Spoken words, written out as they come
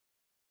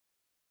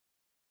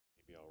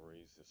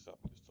raise this up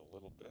just a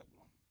little bit.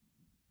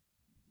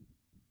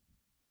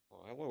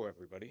 Well, hello,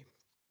 everybody.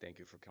 Thank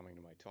you for coming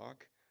to my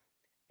talk.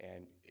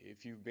 And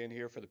if you've been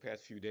here for the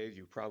past few days,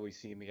 you've probably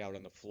seen me out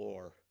on the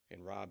floor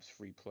in Rob's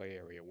free play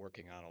area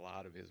working on a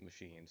lot of his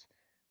machines.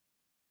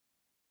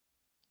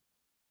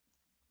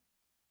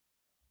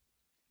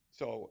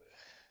 So,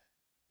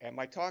 at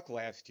my talk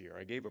last year,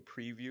 I gave a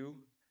preview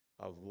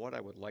of what I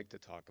would like to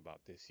talk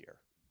about this year.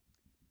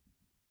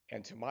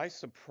 And to my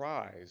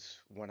surprise,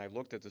 when I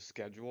looked at the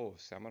schedule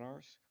of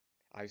seminars,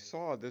 I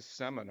saw this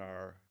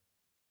seminar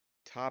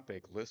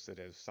topic listed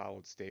as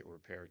solid state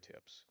repair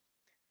tips.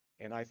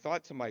 And I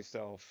thought to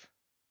myself,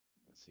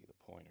 let's see the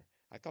pointer.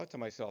 I thought to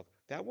myself,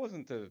 that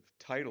wasn't the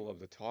title of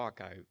the talk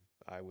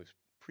I was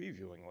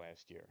previewing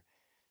last year.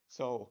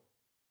 So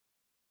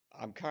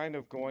I'm kind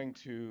of going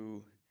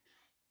to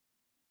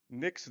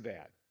nix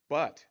that.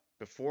 But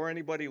before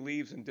anybody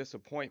leaves in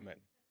disappointment,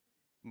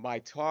 my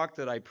talk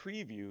that I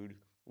previewed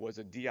was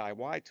a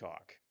DIY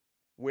talk,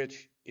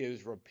 which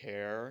is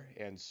repair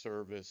and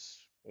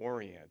service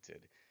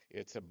oriented.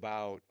 It's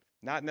about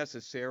not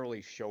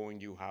necessarily showing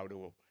you how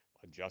to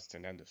adjust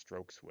and end a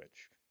stroke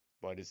switch,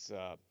 but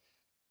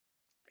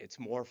it's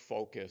more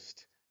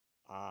focused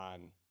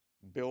on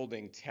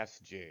building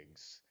test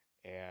jigs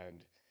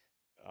and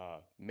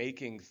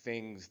making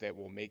things that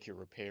will make your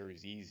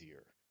repairs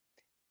easier.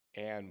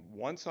 And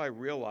once I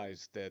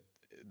realized that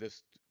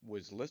this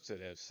was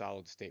listed as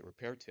solid state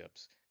repair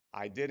tips,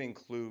 I did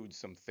include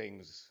some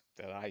things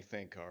that I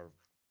think are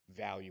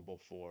valuable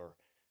for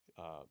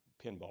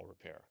pinball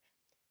repair.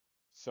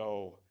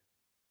 So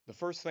the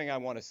first thing I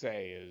want to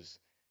say is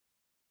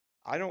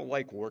I don't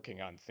like working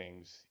on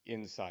things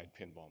inside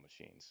pinball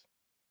machines.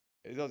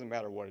 It doesn't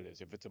matter what it is.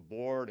 If it's a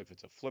board, if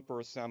it's a flipper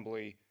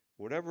assembly,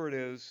 whatever it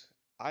is,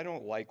 I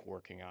don't like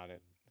working on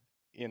it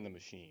in the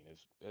machine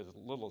as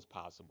little as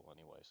possible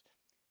anyways.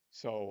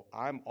 So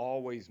I'm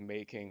always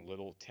making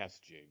little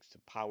test jigs to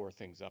power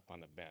things up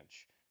on the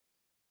bench.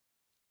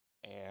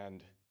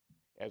 And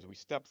as we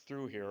step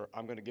through here,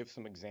 I'm going to give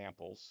some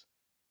examples.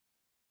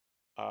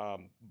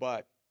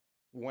 But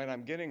when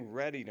I'm getting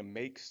ready to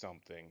make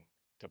something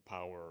to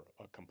power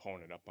a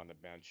component up on the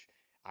bench,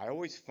 I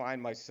always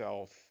find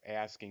myself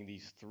asking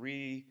these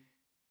three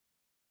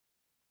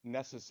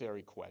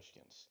necessary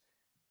questions.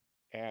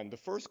 And the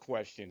first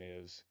question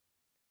is,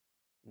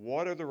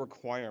 what are the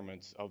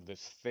requirements of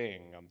this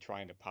thing I'm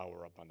trying to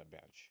power up on the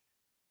bench?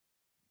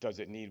 Does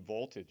it need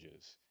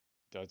voltages?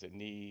 Does it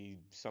need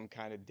some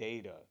kind of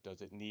data?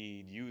 Does it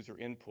need user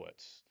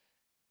inputs?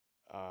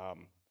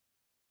 Um,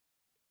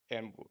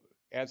 and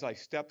as I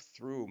step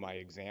through my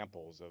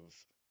examples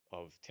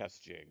of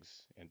test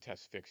jigs and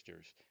test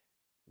fixtures,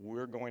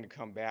 we're going to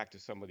come back to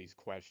some of these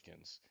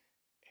questions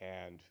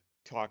and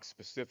talk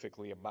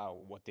specifically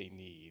about what they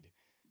need.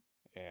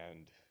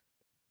 And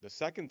the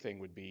second thing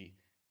would be,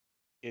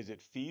 is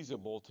it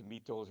feasible to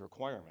meet those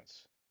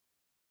requirements?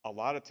 A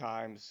lot of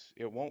times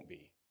it won't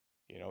be.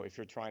 You know, if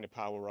you're trying to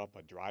power up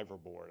a driver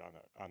board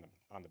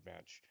on the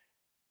bench,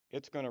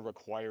 it's going to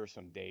require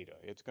some data.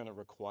 It's going to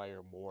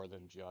require more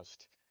than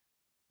just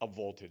a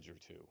voltage or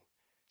two.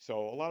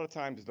 So a lot of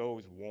times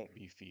those won't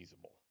be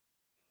feasible.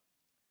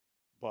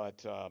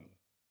 But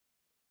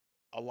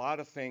a lot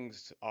of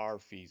things are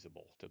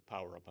feasible to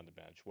power up on the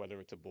bench, whether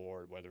it's a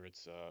board, whether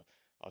it's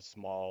a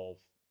small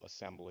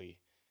assembly.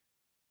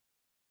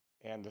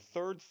 And the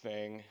third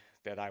thing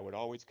that I would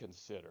always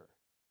consider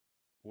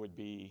would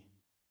be,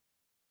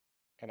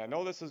 and I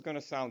know this is going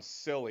to sound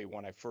silly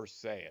when I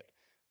first say it,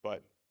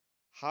 but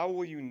how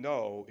will you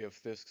know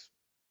if this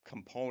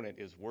component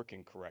is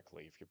working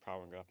correctly if you're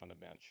powering it up on the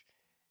bench?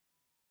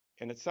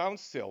 And it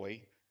sounds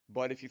silly,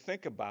 but if you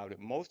think about it,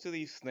 most of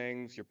these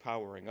things you're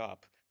powering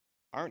up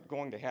aren't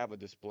going to have a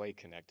display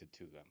connected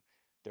to them.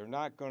 They're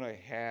not going to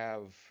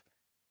have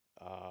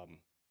um,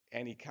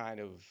 any kind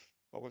of,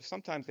 well,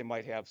 sometimes they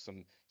might have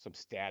some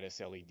status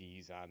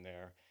LEDs on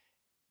there,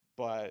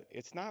 but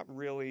it's not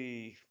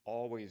really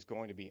always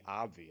going to be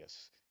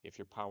obvious if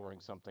you're powering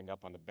something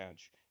up on the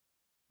bench,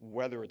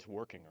 whether it's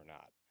working or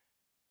not.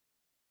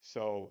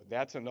 So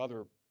that's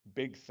another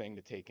big thing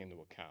to take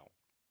into account.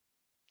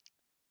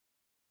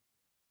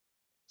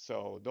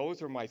 So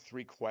those are my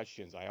three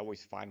questions I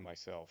always find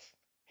myself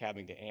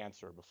having to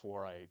answer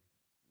before I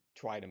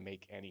try to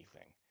make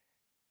anything.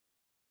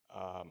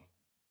 Um,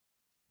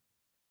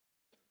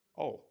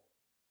 oh,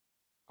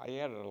 I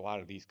added a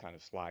lot of these kind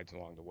of slides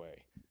along the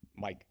way.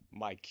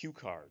 My cue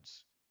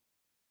cards,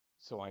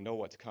 so I know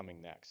what's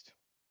coming next.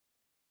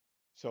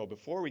 So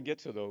before we get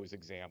to those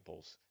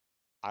examples,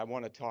 I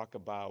want to talk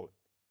about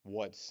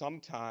what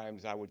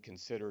sometimes I would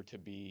consider to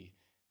be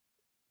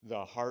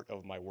the heart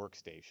of my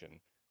workstation,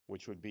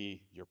 which would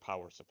be your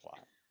power supply.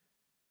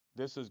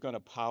 This is going to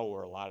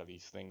power a lot of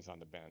these things on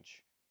the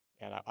bench.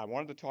 And I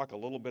wanted to talk a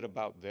little bit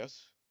about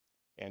this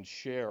and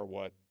share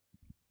what,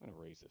 I'm going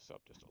to raise this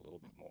up just a little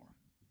bit more.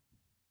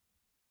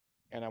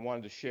 And I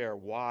wanted to share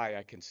why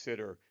I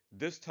consider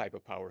this type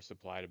of power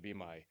supply to be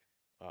my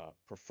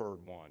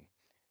preferred one.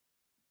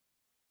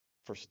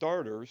 For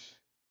starters,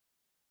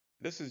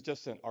 this is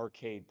just an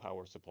arcade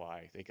power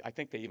supply. I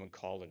think they even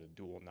call it a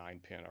dual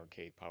 9-pin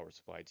arcade power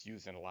supply. It's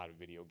used in a lot of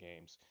video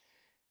games.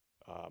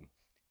 Um,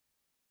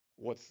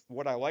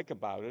 what I like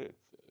about it,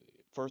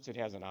 first, it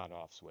has an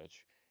on-off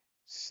switch.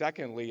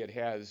 Secondly, it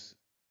has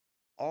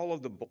all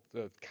of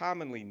the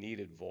commonly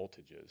needed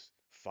voltages,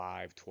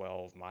 5,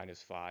 12,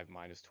 -5,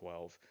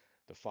 -12.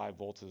 The 5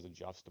 volts is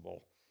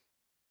adjustable.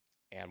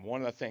 And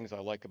one of the things I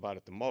like about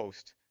it the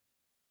most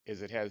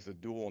is it has the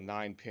dual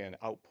 9-pin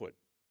output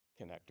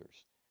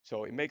connectors.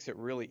 So it makes it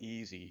really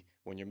easy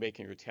when you're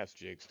making your test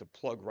jigs to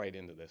plug right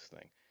into this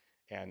thing.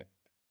 And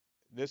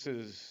this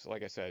is,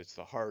 like I said, it's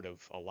the heart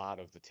of a lot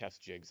of the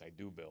test jigs I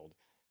do build.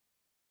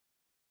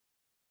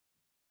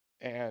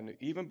 And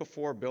even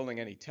before building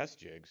any test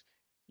jigs,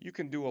 you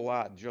can do a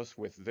lot just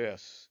with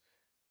this,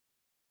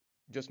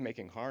 just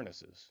making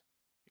harnesses.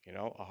 You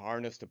know, a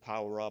harness to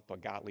power up a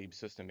Gottlieb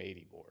System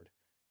 80 board,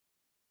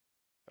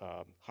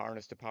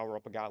 harness to power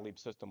up a Gottlieb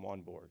System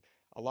 1 board.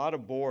 A lot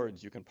of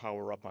boards you can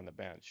power up on the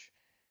bench.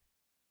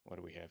 What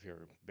do we have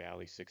here?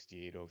 Bally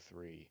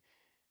 6803,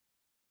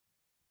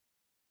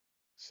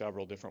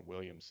 several different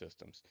Williams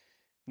systems.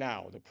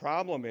 Now, the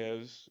problem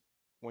is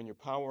when you're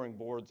powering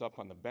boards up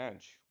on the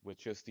bench with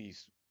just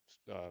these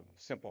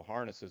simple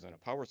harnesses and a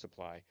power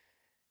supply,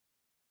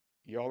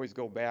 you always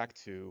go back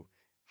to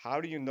how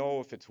do you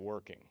know if it's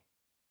working?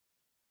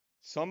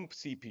 Some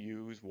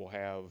CPUs will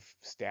have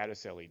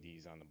status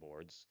LEDs on the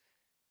boards,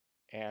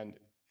 and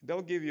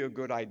they'll give you a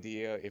good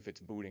idea if it's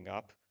booting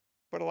up.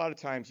 But a lot of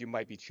times you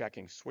might be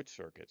checking switch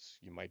circuits.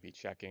 You might be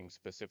checking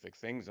specific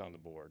things on the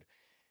board.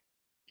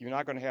 You're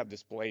not going to have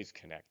displays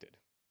connected.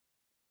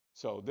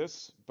 So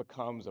this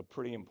becomes a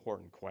pretty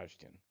important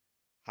question.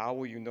 How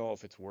will you know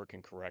if it's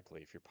working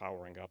correctly if you're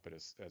powering up it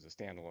as a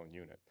standalone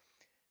unit?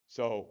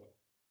 So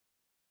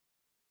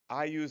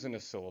I use an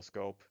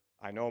oscilloscope.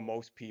 I know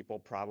most people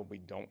probably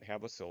don't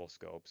have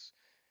oscilloscopes.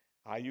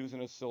 I use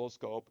an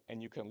oscilloscope,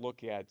 and you can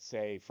look at,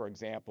 say, for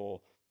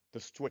example, the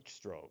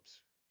switch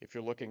strobes. If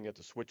you're looking at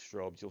the switch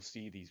strobes, you'll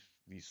see these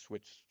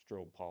switch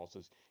strobe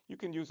pulses. You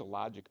can use a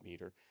logic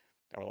meter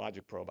or a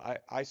logic probe.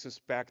 I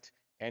suspect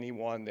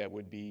anyone that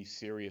would be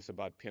serious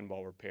about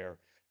pinball repair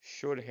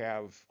should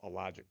have a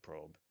logic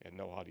probe and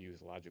know how to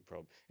use a logic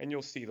probe. And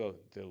you'll see the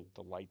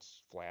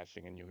lights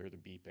flashing and you'll hear the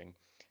beeping.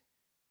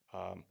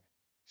 Um,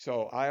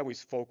 so I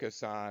always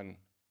focus on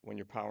when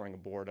you're powering a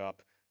board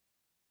up,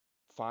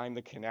 find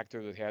the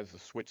connector that has the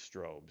switch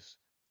strobes.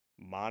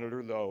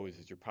 Monitor those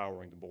as you're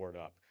powering the board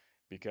up.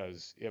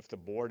 Because if the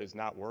board is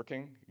not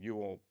working, you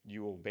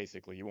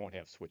won't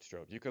have switch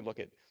strobes. You can look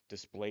at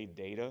display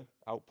data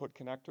output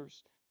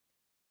connectors,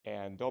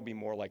 and they'll be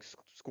more like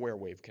square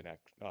wave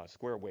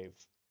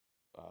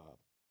uh,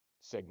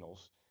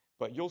 signals.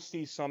 But you'll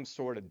see some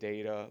sort of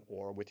data,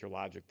 or with your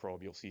logic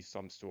probe, you'll see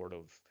some sort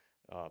of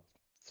uh,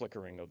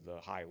 flickering of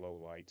the high-low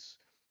lights.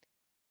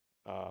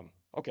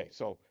 Okay,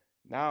 so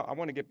now I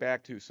want to get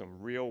back to some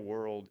real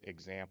world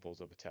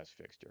examples of a test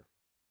fixture.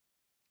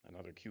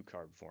 Another cue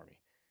card for me.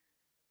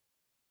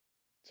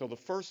 So the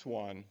first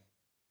one,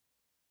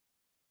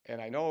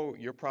 and I know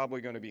you're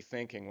probably going to be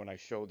thinking when I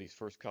show these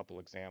first couple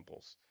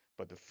examples,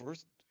 but the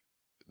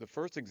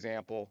first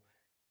example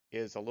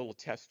is a little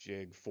test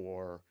jig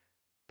for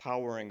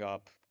powering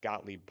up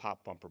Gottlieb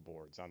pop bumper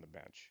boards on the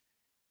bench.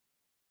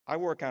 I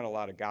work on a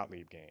lot of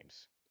Gottlieb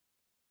games,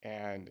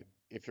 and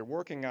if you're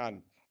working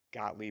on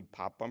Gottlieb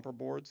pop bumper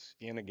boards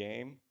in a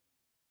game,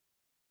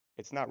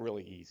 it's not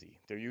really easy.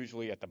 They're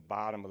usually at the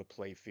bottom of the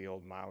play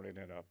field, mounted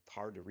in a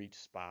hard to reach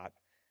spot,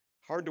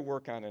 hard to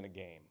work on in a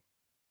game.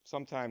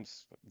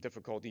 Sometimes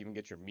difficult to even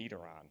get your meter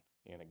on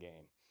in a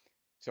game.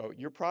 So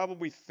you're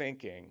probably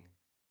thinking,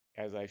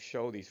 as I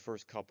show these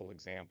first couple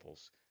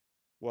examples,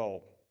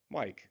 well,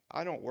 Mike,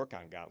 I don't work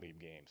on Gottlieb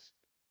games.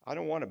 I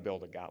don't want to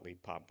build a Gottlieb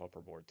pop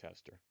bumper board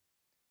tester.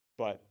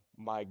 But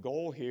my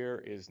goal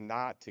here is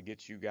not to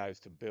get you guys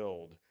to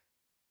build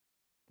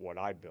what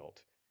I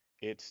built.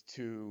 It's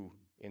to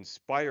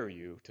inspire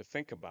you to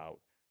think about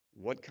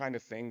what kind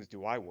of things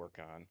do I work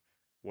on?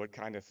 What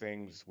kind of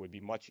things would be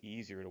much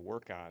easier to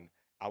work on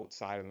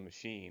outside of the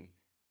machine?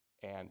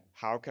 And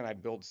how can I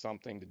build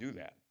something to do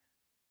that?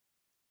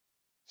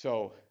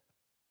 So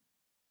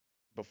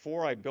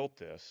before I built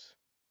this,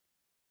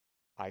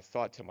 I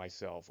thought to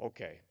myself,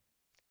 okay,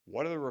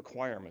 what are the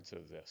requirements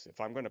of this?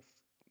 If I'm going to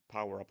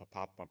power up a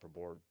pop bumper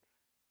board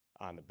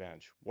on the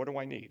bench, what do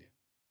I need?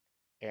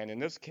 And in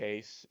this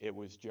case, it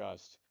was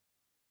just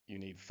you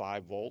need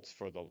 5 volts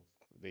for the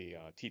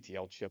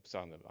TTL chips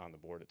on the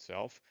board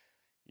itself.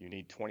 You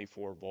need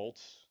 24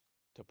 volts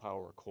to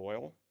power a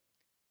coil,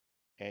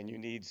 and you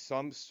need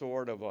some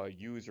sort of a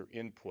user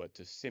input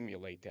to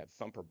simulate that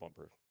thumper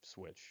bumper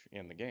switch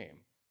in the game.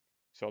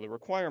 So the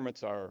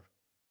requirements are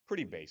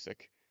pretty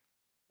basic,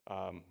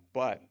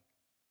 but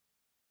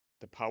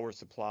the power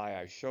supply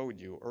I showed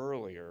you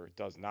earlier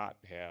does not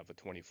have a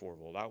 24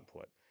 volt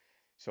output.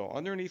 So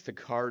underneath the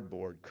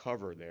cardboard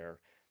cover there,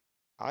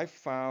 I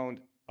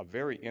found a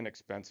very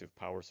inexpensive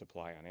power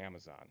supply on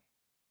Amazon.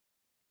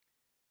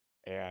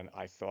 And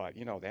I thought,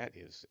 that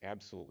is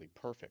absolutely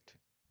perfect.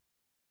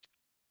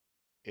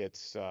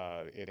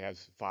 It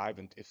has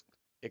it's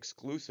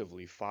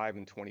exclusively 5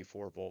 and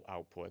 24 volt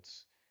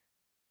outputs,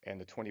 and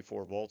the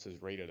 24 volts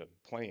is rated at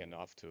plenty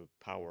enough to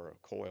power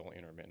a coil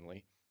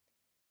intermittently.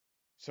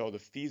 So the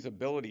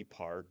feasibility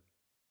part,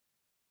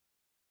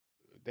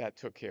 that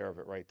took care of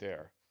it right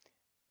there.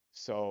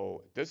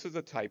 So this is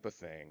the type of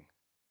thing,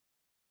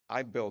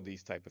 I build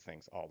these type of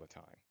things all the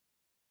time.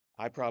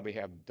 I probably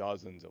have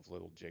dozens of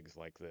little jigs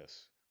like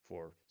this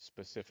for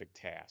specific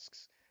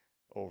tasks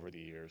over the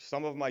years.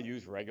 Some of them I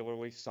use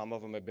regularly, some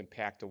of them have been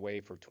packed away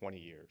for 20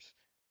 years.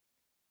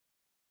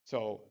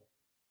 So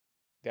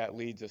that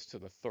leads us to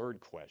the third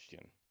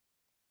question.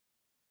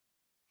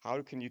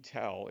 How can you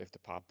tell if the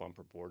pop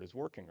bumper board is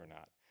working or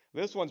not?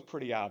 This one's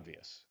pretty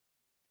obvious.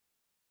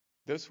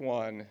 This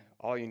one,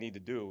 all you need to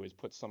do is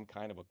put some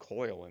kind of a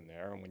coil in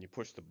there, and when you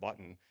push the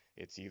button,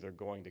 it's either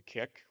going to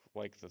kick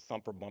like the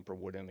thumper bumper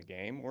would in the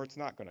game, or it's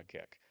not going to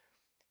kick.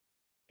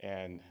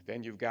 And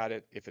then you've got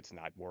it, if it's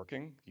not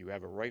working, you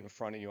have it right in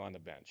front of you on the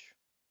bench.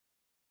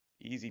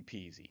 Easy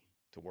peasy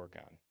to work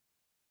on.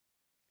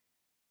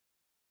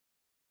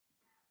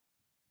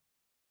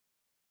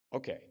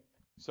 Okay,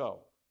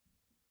 so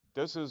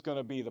this is going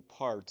to be the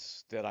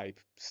parts that I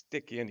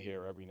stick in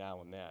here every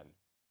now and then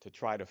to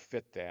try to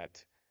fit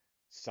that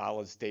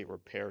solid state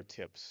repair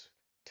tips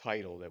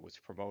title that was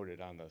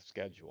promoted on the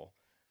schedule.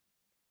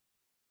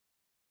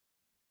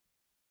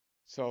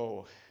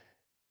 So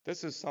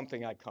this is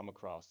something I come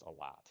across a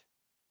lot.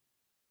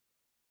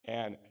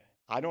 And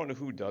I don't know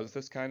who does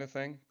this kind of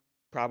thing.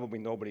 Probably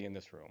nobody in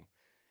this room.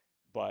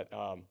 But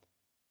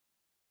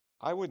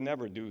I would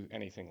never do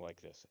anything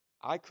like this.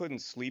 I couldn't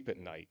sleep at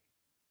night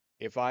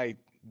if I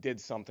did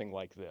something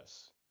like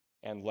this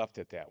and left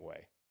it that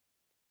way.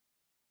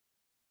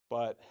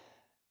 But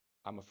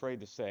I'm afraid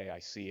to say I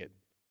see it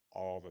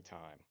all the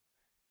time.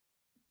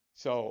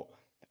 So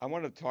I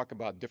want to talk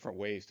about different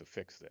ways to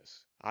fix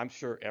this. I'm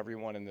sure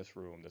everyone in this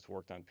room that's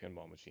worked on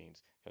pinball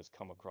machines has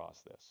come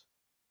across this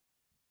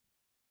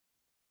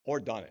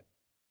or done it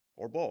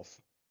or both.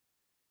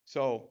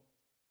 So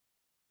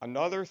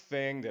another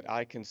thing that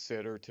I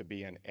consider to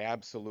be an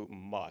absolute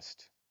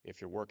must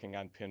if you're working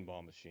on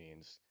pinball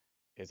machines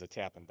is a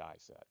tap and die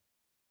set.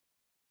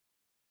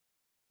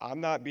 I'm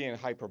not being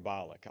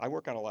hyperbolic. I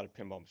work on a lot of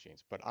pinball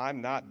machines, but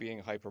I'm not being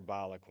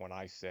hyperbolic when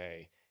I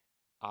say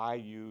I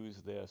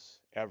use this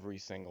every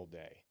single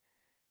day.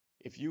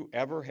 If you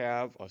ever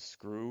have a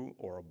screw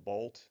or a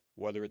bolt,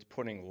 whether it's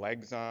putting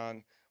legs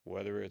on,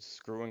 whether it's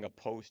screwing a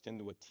post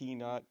into a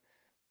T-nut,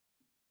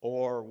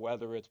 or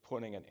whether it's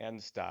putting an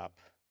end stop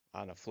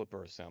on a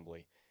flipper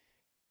assembly,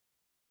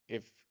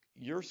 if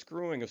you're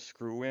screwing a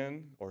screw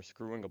in or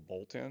screwing a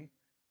bolt in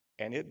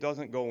and it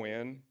doesn't go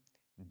in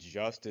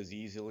just as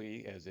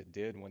easily as it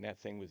did when that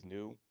thing was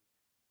new,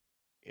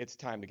 it's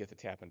time to get the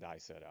tap and die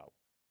set out.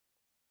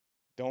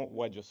 Don't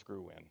wedge a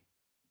screw in.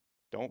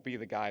 Don't be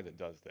the guy that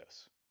does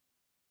this.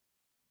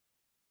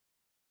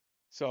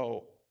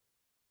 So,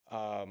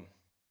 um,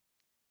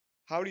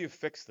 how do you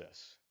fix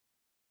this?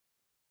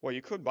 Well,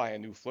 you could buy a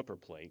new flipper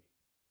plate,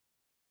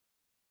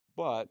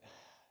 but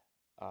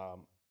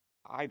um,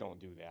 I don't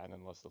do that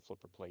unless the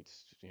flipper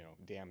plate's,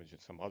 damaged in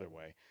some other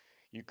way.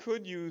 You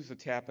could use the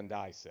tap and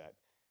die set.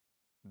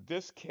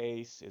 This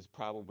case is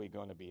probably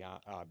going to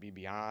be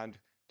beyond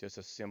just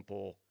a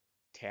simple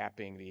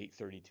tapping the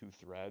 832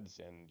 threads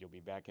and you'll be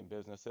back in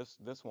business.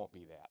 This won't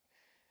be that.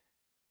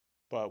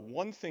 But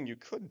one thing you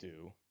could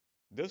do,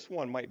 this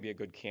one might be a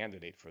good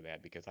candidate for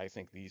that because I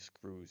think these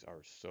screws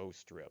are so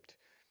stripped.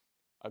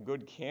 A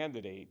good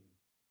candidate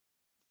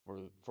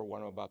for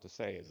what I'm about to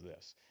say is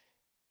this.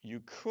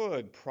 You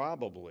could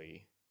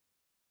probably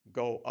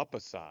go up a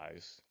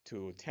size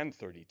to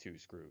 1032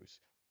 screws.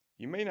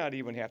 You may not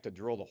even have to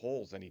drill the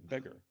holes any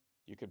bigger.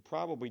 You could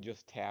probably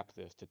just tap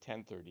this to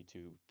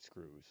 1032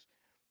 screws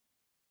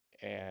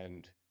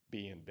and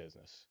be in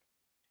business.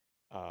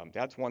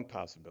 That's one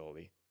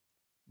possibility.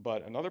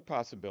 But another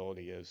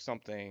possibility is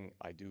something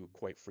I do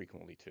quite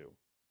frequently too,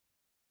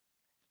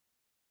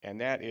 and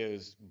that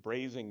is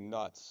brazing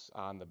nuts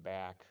on the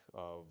back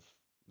of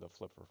the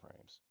flipper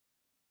frames.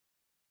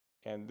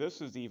 And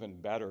this is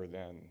even better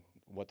than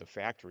what the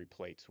factory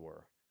plates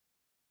were.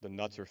 The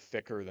nuts are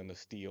thicker than the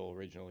steel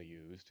originally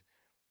used,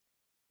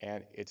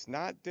 and it's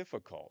not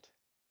difficult.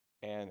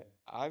 And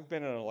I've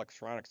been an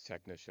electronics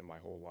technician my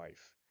whole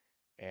life,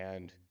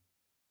 and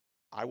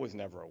I was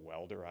never a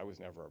welder, I was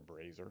never a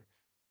brazer,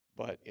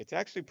 but it's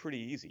actually pretty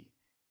easy.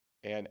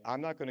 And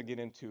I'm not going to get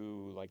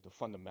into like the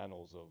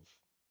fundamentals of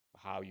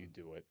how you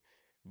do it,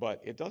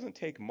 but it doesn't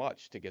take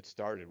much to get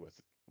started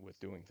with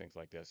doing things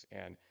like this.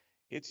 And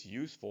it's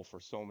useful for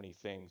so many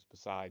things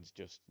besides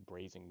just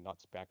brazing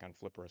nuts back on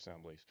flipper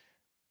assemblies.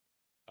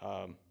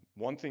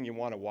 One thing you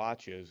want to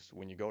watch is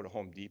when you go to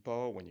Home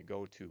Depot, when you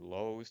go to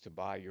Lowe's to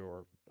buy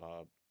your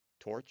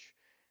torch,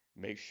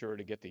 make sure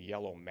to get the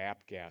yellow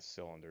MAP gas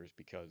cylinders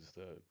because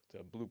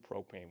the blue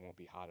propane won't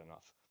be hot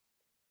enough.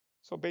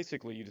 So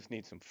basically, you just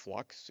need some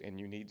flux and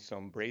you need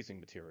some brazing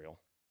material,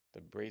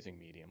 the brazing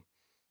medium.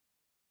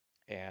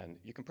 And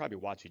you can probably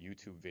watch a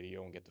YouTube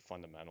video and get the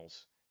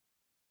fundamentals.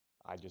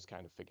 I just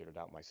kind of figured it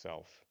out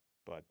myself.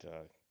 But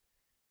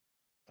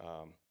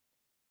um,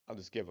 I'll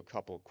just give a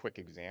couple quick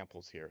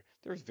examples here.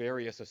 There's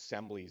various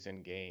assemblies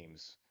in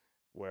games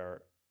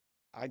where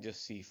I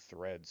just see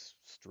threads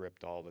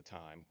stripped all the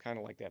time, kind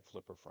of like that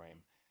flipper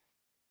frame.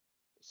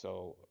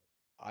 So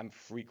I'm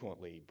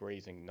frequently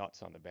brazing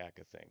nuts on the back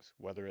of things,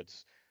 whether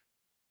it's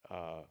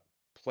uh,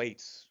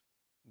 plates,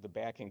 the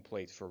backing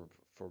plates for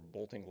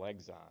bolting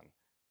legs on.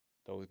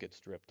 Those get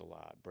stripped a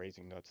lot.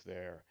 Brazing nuts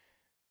there.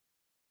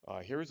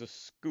 Here's a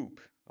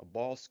scoop, a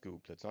ball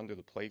scoop that's under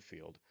the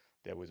playfield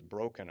that was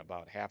broken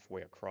about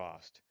halfway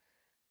across,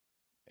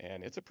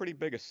 and it's a pretty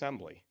big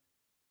assembly.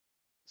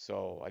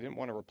 So I didn't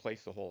want to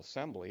replace the whole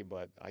assembly,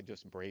 but I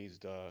just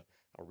brazed a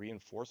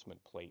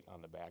reinforcement plate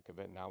on the back of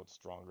it. Now it's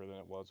stronger than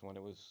it was when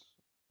it was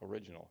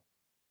original.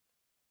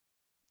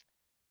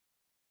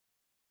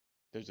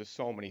 There's just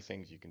so many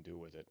things you can do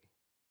with it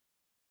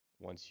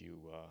once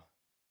you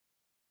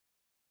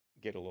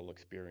get a little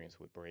experience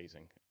with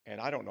brazing. And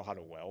I don't know how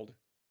to weld.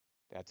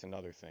 That's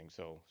another thing.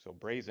 So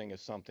brazing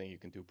is something you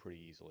can do pretty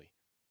easily.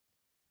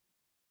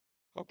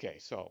 Okay,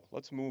 so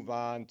let's move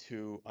on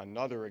to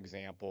another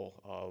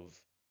example of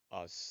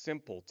a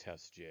simple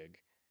test jig.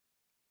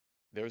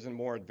 There's a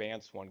more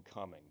advanced one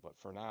coming, but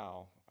for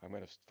now, I'm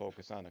going to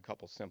focus on a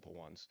couple simple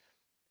ones.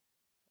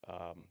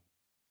 Um,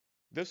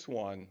 this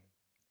one,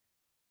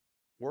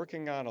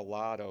 working on a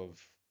lot of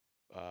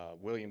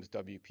Williams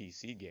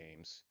WPC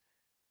games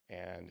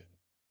and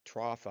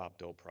trough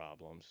opto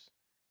problems,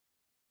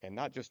 and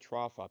not just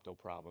trough opto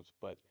problems,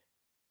 but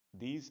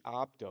these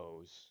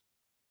optos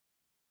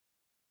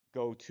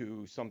go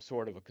to some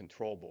sort of a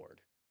control board.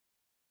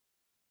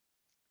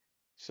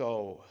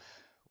 So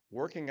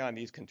working on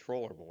these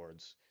controller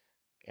boards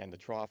and the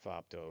trough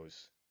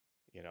optos,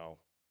 you know,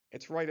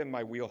 it's right in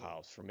my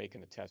wheelhouse for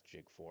making a test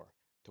jig for,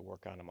 to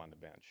work on them on the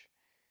bench.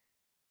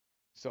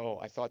 So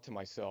I thought to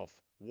myself,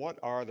 what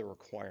are the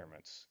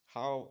requirements?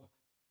 How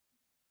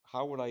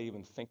would I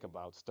even think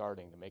about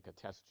starting to make a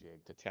test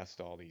jig to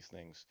test all these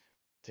things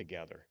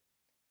together?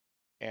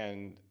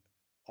 And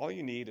all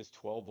you need is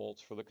 12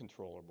 volts for the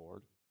controller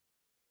board,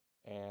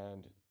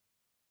 and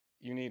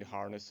you need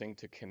harnessing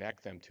to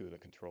connect them to the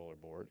controller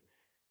board,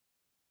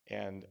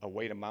 and a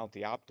way to mount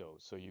the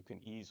optos so you can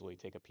easily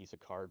take a piece of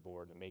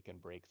cardboard and make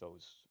and break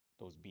those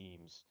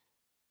beams.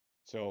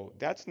 So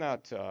that's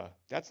not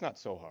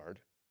so hard.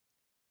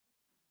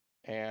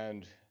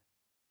 And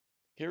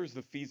here's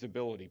the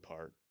feasibility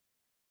part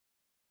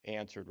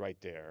answered right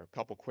there. A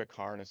couple quick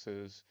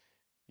harnesses.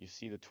 You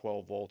see the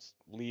 12 volts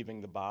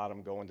leaving the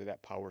bottom, going to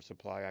that power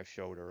supply I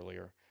showed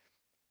earlier.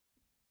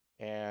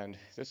 And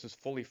this is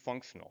fully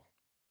functional.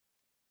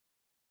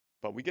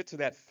 But we get to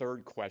that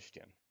third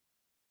question.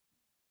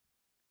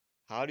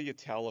 How do you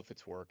tell if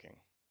it's working?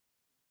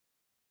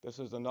 This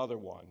is another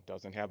one.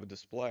 Doesn't have a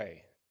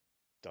display.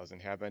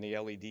 Doesn't have any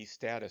LED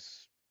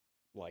status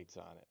lights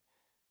on it.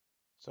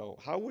 So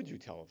how would you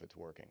tell if it's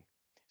working?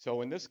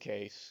 So in this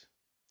case,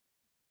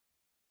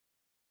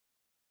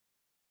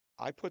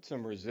 I put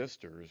some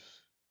resistors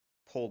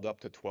pulled up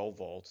to 12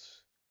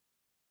 volts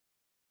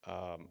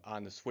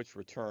on the switch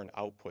return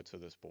outputs of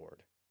this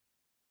board.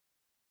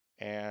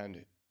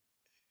 And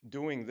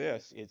doing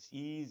this, it's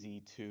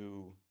easy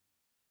to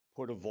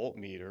put a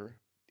voltmeter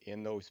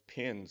in those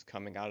pins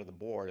coming out of the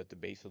board at the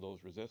base of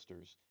those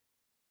resistors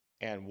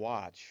and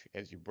watch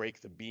as you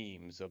break the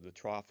beams of the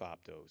trough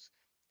optos.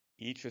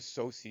 Each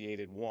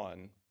associated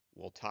one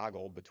will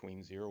toggle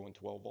between 0 and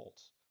 12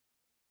 volts.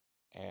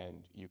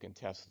 And you can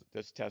test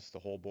the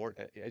whole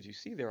board. As you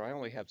see there, I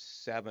only have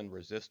 7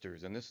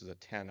 resistors, and this is a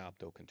 10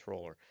 opto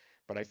controller.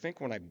 But I think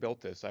when I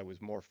built this, I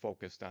was more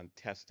focused on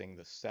testing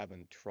the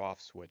 7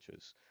 trough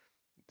switches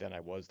than I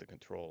was the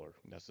controller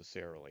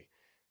necessarily.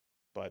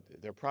 But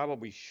there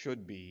probably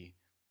should be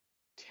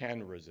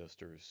 10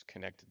 resistors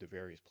connected to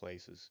various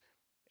places,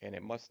 and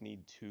it must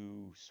need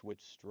 2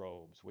 switch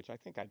strobes, which I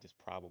think I just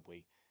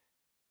probably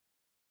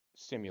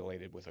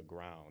simulated with a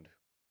ground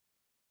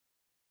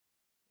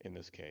in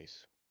this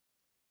case.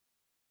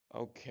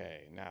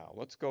 Okay, now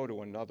let's go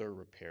to another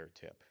repair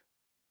tip.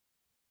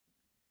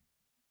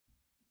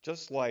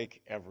 Just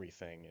like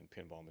everything in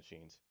pinball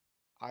machines,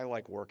 I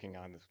like working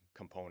on the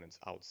components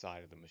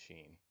outside of the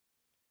machine.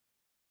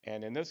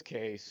 And in this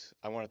case,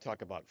 I want to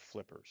talk about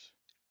flippers.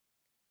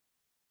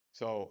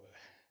 So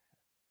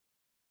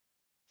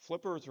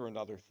flippers are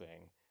another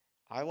thing.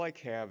 I like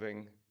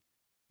having,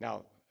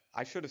 now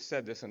I should have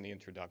said this in the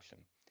introduction,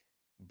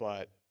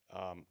 but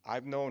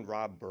I've known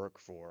Rob Burke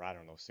for, I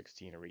don't know,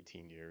 16 or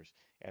 18 years,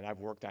 and I've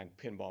worked on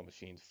pinball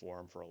machines for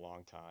him for a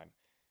long time.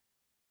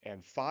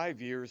 And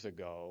 5 years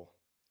ago,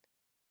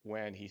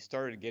 when he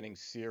started getting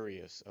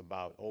serious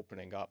about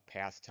opening up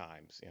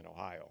Pastimes in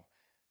Ohio,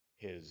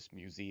 his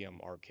museum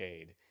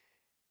arcade,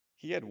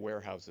 he had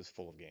warehouses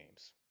full of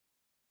games.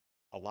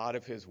 A lot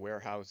of his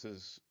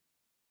warehouses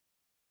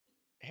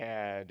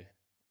had,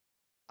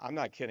 I'm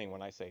not kidding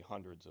when I say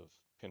hundreds of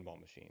pinball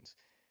machines.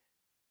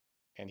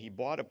 And he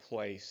bought a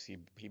place,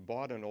 he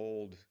bought an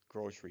old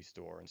grocery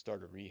store and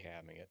started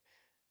rehabbing it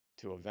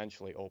to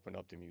eventually open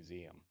up the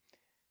museum.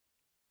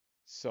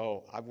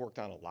 So I've worked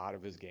on a lot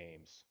of his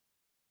games,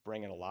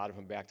 bringing a lot of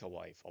them back to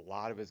life. A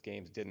lot of his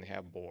games didn't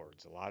have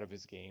boards. A lot of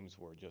his games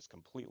were just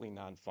completely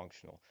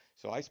non-functional.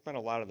 So I spent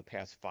a lot of the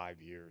past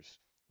 5 years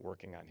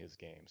working on his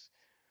games,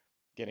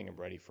 getting them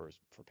ready for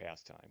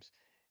pastimes.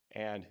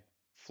 And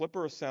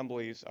flipper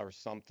assemblies are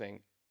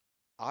something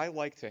I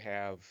like to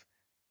have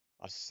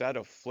a set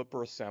of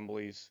flipper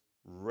assemblies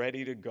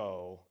ready to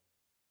go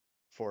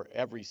for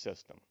every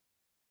system.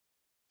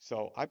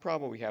 So I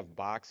probably have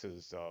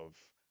boxes of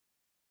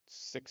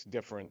 6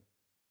 different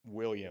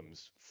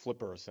Williams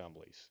flipper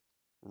assemblies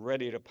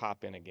ready to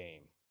pop in a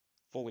game,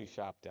 fully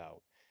shopped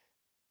out.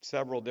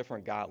 Several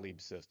different Gottlieb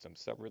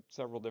systems,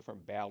 several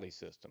different Bally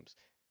systems.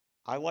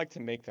 I like to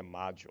make them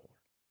modular.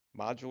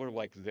 Modular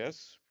like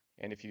this,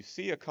 and if you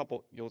see a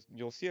couple,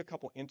 you'll see a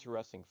couple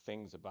interesting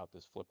things about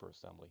this flipper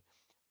assembly.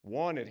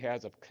 One, it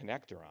has a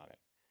connector on it.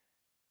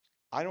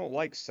 I don't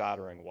like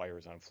soldering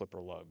wires on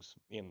flipper lugs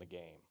in the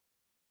game.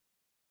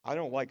 I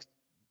don't like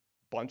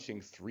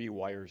bunching 3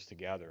 wires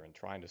together and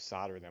trying to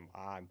solder them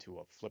onto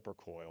a flipper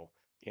coil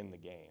in the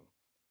game.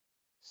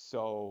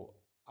 So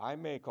I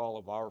make all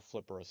of our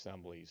flipper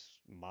assemblies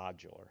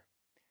modular.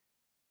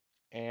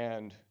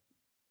 And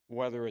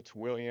whether it's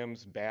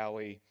Williams,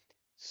 Bally,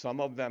 some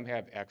of them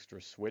have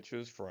extra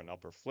switches for an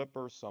upper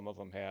flipper, some of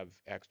them have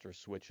extra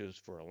switches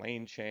for a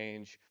lane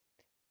change,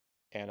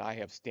 and I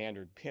have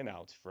standard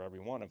pinouts for every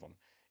one of them.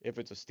 If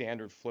it's a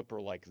standard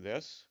flipper like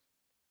this,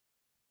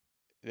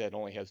 that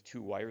only has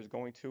 2 wires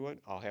going to it,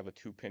 I'll have a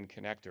 2-pin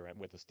connector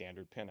with a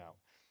standard pinout.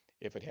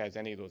 If it has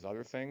any of those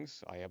other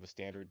things, I have a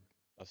standard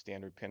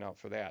pinout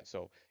for that.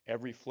 So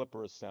every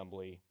flipper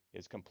assembly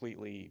is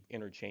completely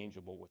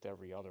interchangeable with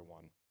every other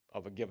one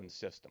of a given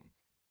system.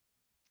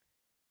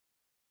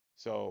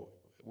 So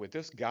with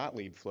this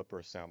Gottlieb flipper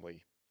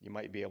assembly, you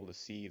might be able to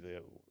see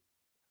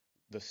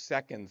the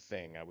second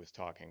thing I was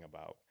talking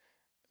about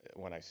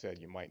when I said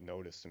you might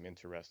notice some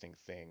interesting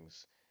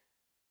things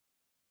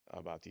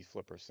about these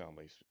flipper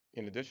assemblies.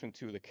 In addition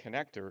to the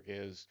connector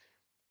is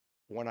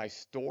when I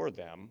store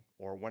them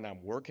or when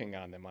I'm working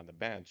on them on the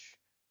bench,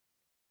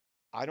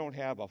 I don't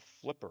have a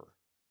flipper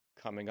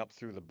coming up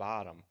through the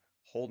bottom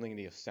holding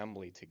the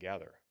assembly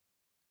together.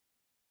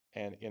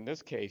 And in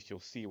this case, you'll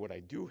see what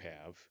I do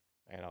have,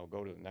 and I'll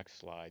go to the next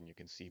slide and you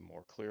can see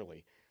more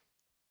clearly.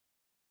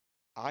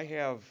 I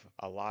have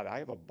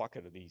a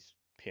bucket of these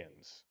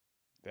pins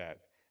that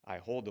I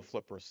hold the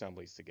flipper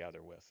assemblies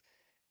together with.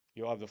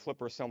 You'll have the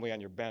flipper assembly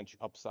on your bench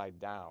upside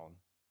down,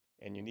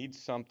 and you need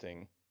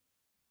something.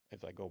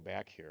 If I go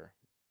back here,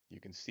 you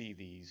can see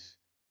these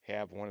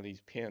have one of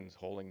these pins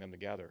holding them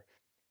together.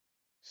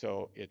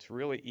 So it's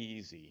really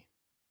easy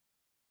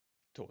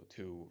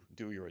to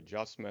do your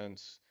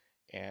adjustments,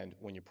 and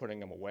when you're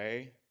putting them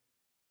away,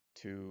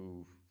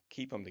 to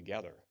keep them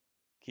together,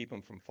 keep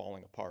them from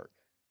falling apart.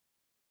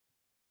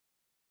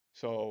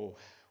 So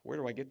where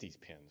do I get these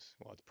pins?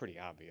 Well, it's pretty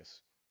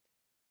obvious.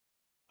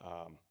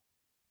 Um,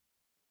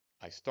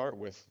 I start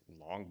with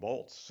long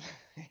bolts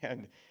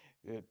and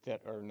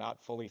that are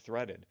not fully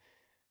threaded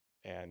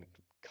and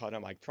cut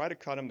them. I try to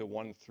cut them to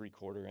 1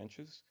 3/4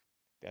 inches.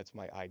 That's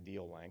my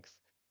ideal length.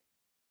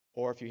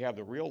 Or if you have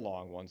the real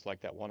long ones,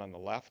 like that one on the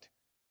left,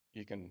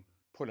 you can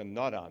put a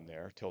nut on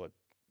there till it,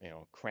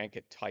 crank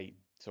it tight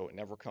so it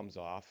never comes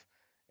off,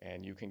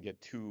 and you can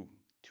get two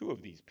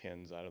of these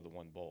pins out of the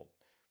one bolt.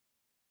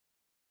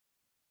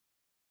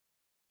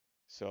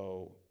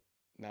 So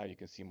now you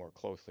can see more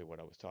closely what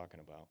I was talking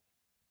about.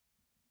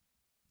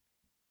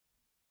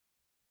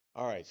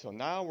 All right, so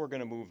now we're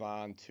going to move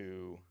on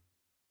to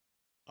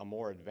a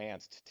more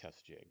advanced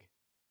test jig.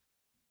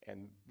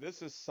 And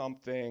this is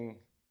something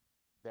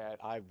that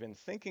I've been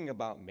thinking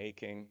about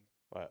making,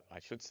 well, I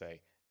should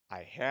say,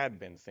 I had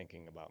been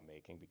thinking about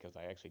making because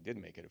I actually did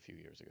make it a few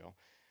years ago.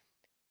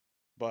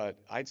 But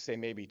I'd say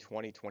maybe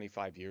 20,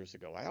 25 years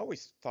ago, I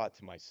always thought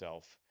to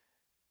myself,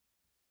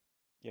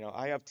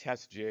 I have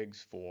test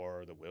jigs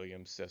for the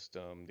Williams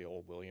system, the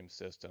old Williams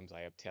systems.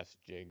 I have test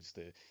jigs,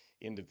 the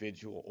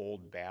individual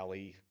old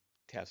Bally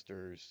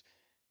testers.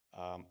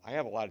 I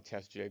have a lot of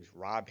test jigs.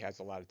 Rob has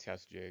a lot of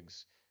test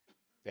jigs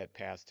that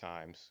pass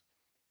times.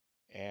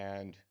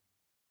 And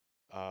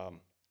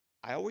um,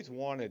 I always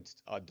wanted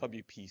a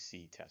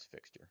WPC test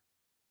fixture.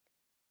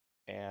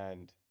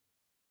 And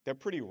they're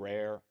pretty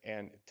rare.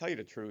 And to tell you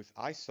the truth,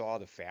 I saw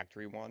the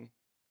factory one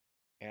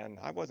and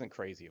I wasn't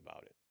crazy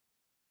about it.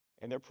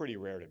 And they're pretty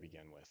rare to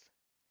begin with.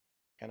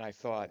 And I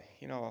thought,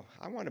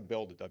 I want to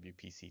build a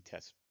WPC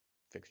test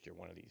fixture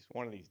one of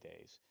these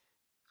days.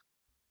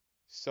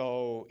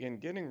 So in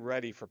getting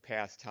ready for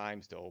past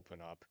times to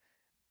open up,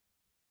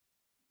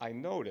 I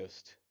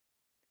noticed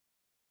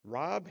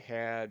Rob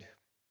had,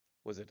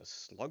 was it a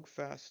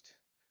Slugfest?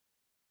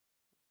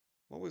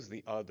 What was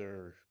the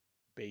other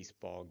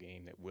baseball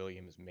game that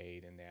Williams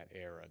made in that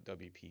era,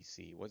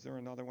 WPC? Was there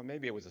another one?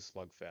 Maybe it was a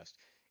Slugfest.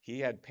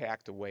 He had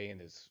packed away in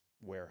his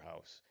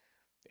warehouse,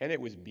 and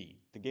it was beat.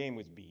 The game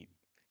was beat.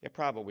 It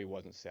probably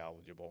wasn't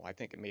salvageable. I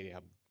think it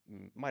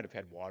might have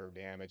had water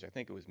damage. I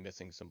think it was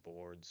missing some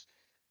boards.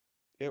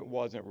 It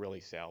wasn't really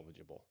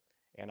salvageable.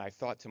 And I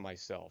thought to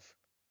myself,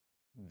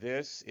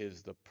 This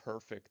is the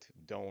perfect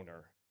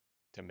donor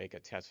to make a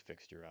test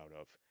fixture out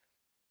of.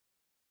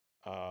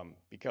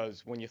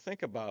 Because when you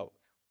think about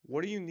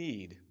what do you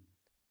need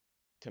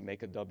to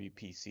make a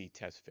WPC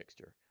test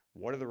fixture,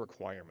 what are the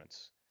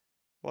requirements?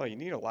 Well, you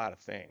need a lot of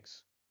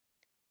things.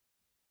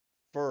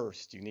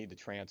 First, you need the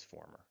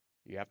transformer.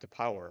 You have to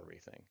power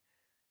everything.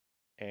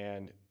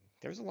 And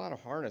there's a lot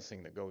of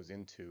harnessing that goes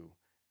into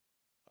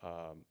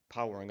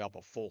powering up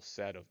a full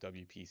set of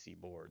WPC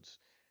boards.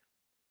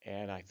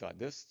 And I thought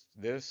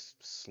this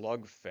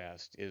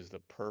slugfest is the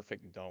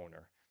perfect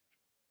donor.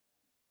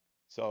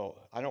 So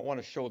I don't want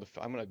to show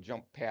I'm going to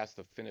jump past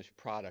the finished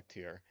product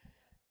here,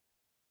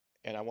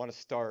 and I want to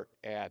start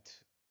at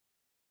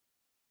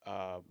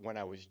when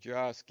I was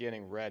just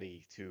getting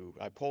ready to.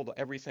 I pulled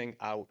everything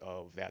out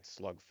of that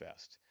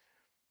slugfest.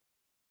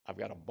 I've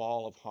got a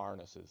ball of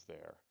harnesses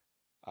there.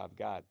 I've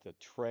got the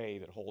tray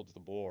that holds the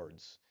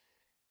boards.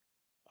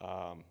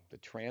 The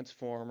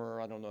transformer,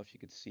 I don't know if you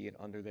could see it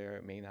under there.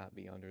 It may not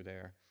be under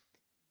there.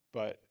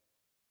 But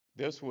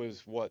this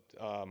was what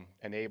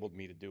enabled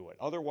me to do it.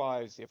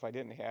 Otherwise, if I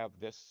didn't have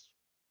this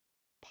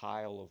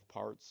pile of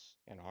parts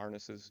and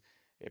harnesses,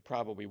 it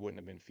probably wouldn't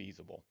have been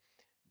feasible.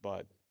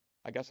 But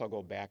I guess I'll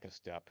go back a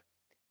step.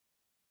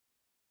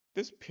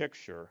 This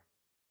picture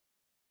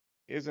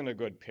isn't a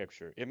good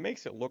picture. It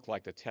makes it look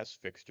like the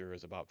test fixture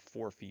is about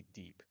 4 feet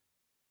deep.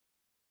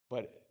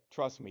 But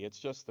trust me, it's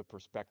just the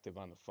perspective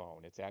on the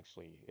phone. It's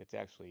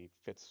actually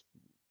fits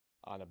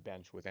on a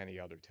bench with any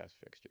other test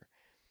fixture.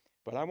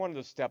 But I wanted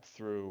to step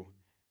through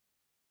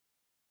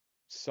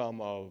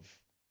some of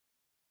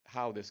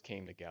how this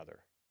came together.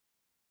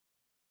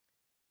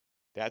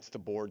 That's the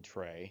board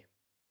tray,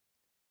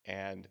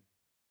 and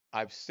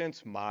I've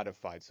since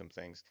modified some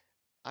things.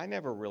 I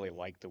never really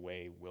liked the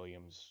way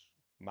Williams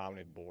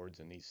mounted boards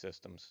in these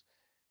systems,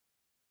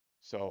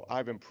 so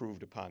I've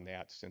improved upon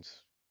that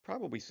since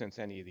probably since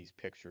any of these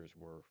pictures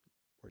were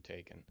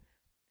taken.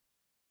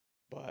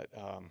 But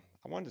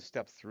I wanted to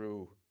step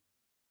through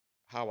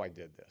how I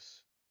did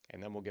this,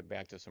 and then we'll get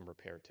back to some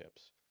repair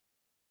tips.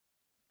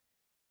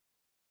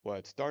 Well,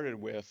 it started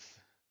with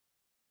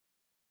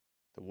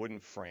the wooden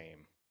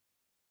frame,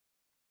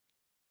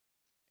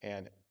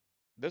 and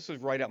this is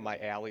right up my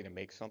alley to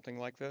make something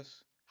like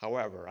this.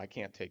 However, I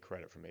can't take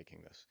credit for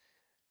making this.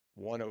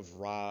 One of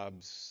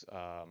Rob's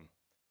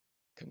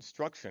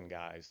construction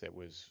guys that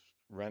was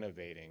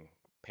renovating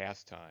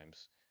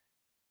pastimes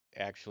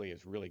actually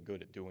is really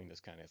good at doing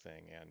this kind of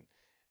thing.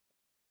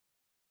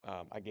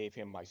 And I gave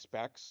him my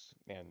specs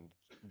and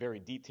very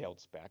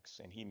detailed specs,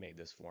 and he made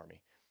this for me.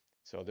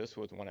 So this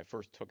was when I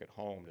first took it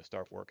home to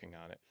start working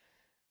on it.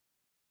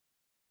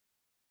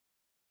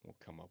 We'll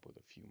come up with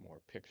a few more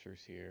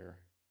pictures here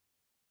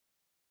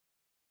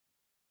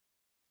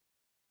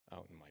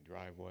out in my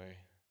driveway.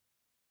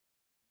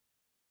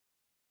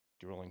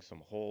 Drilling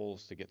some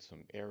holes to get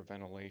some air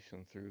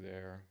ventilation through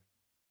there.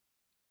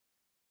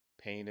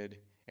 Painted.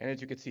 And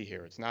as you can see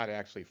here, it's not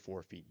actually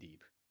 4 feet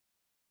deep.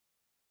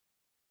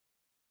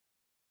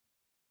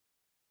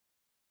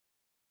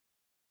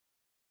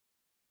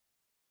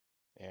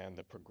 And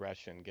the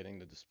progression, getting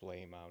the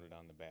display mounted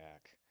on the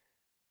back,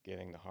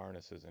 getting the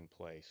harnesses in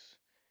place.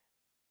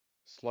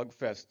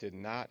 Slugfest did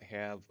not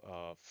have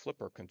a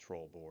flipper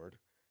control board,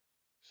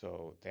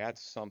 so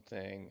that's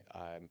something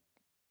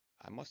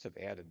I must have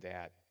added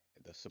that,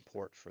 the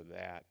support for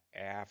that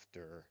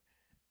after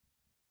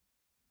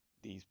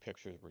these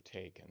pictures were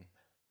taken,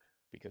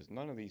 because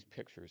none of these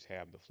pictures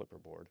have the flipper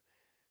board.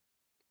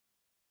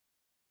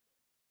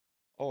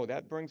 Oh,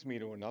 that brings me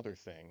to another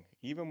thing.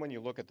 Even when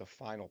you look at the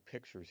final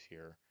pictures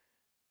here,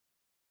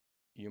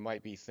 you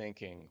might be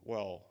thinking,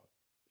 well,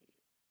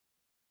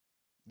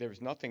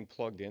 there's nothing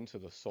plugged into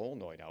the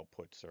solenoid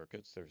output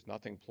circuits. There's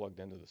nothing plugged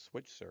into the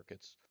switch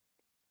circuits.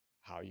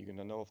 How are you going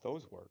to know if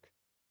those work?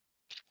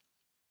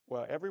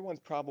 Well, everyone's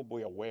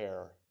probably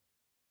aware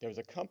there's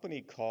a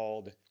company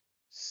called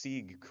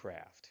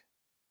Siegcraft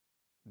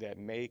that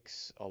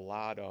makes a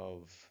lot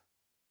of,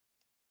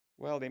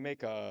 well, they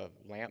make a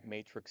lamp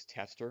matrix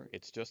tester.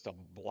 It's just a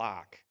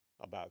block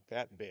about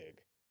that big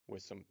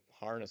with some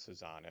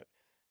harnesses on it,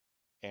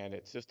 and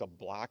it's just a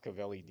block of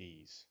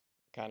LEDs,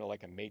 kind of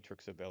like a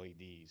matrix of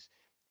LEDs.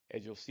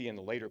 As you'll see in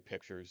the later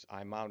pictures,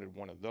 I mounted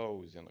one of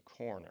those in the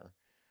corner,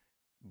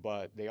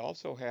 but they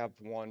also have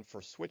one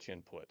for switch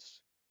inputs,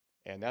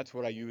 and that's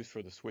what I use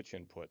for the switch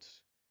inputs.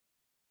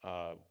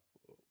 Uh,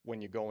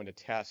 when you go into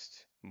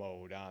test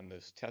mode on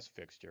this test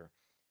fixture,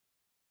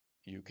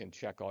 you can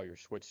check all your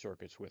switch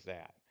circuits with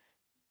that.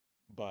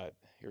 But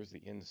here's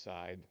the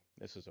inside.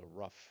 This is a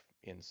rough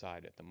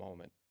inside at the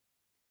moment.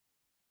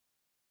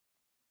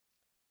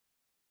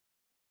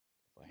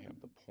 If I have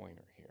the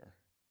pointer here,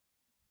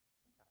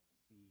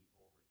 see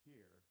over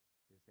here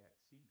is that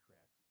seed craft.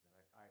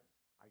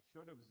 I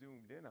should have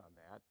zoomed in on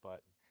that,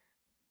 but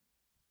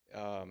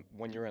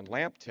when you're in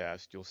lamp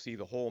test, you'll see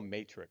the whole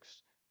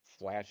matrix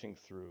flashing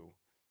through.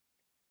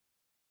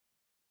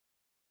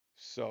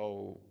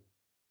 So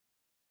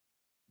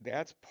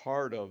that's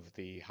part of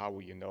the how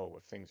will you know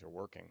if things are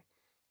working.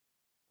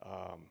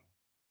 Um,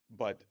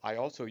 But I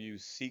also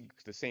use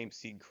the same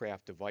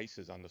Seedcraft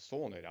devices on the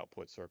solenoid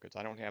output circuits.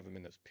 I don't have them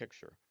in this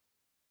picture,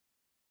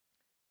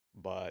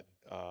 but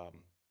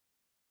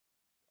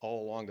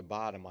all along the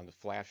bottom on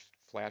the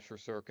flasher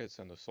circuits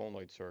and the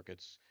solenoid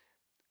circuits,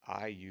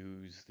 I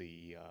use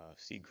the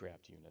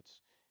Seedcraft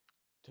units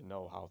to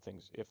know how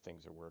if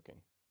things are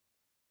working.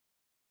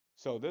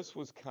 So this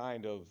was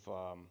kind of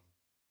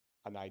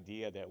an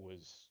idea that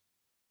was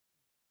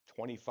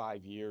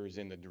 25 years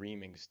in the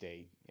dreaming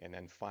state, and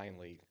then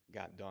finally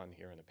got done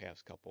here in the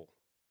past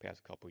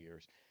couple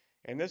years.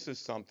 And this is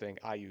something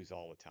I use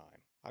all the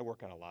time. I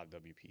work on a lot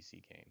of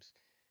WPC games,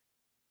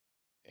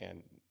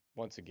 and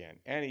once again,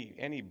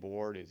 any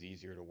board is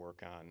easier to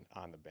work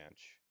on the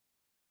bench,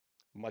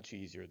 much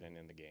easier than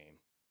in the game.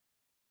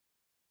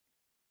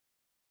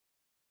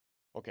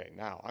 Okay,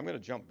 now I'm going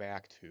to jump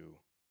back to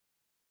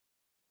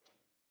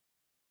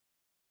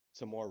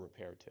some more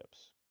repair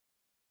tips.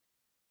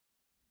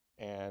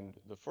 And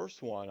the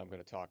first one I'm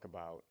going to talk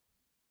about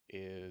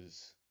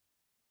is,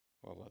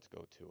 well, let's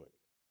go to it.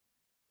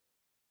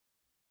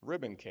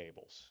 Ribbon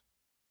cables.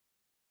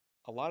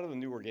 A lot of the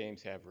newer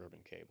games have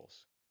ribbon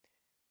cables.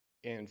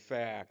 In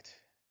fact,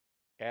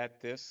 at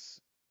this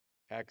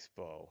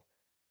expo,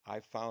 I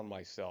found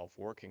myself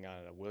working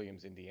on a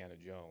Williams Indiana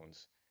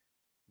Jones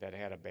that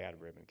had a bad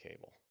ribbon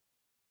cable.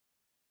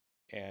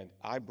 And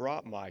I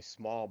brought my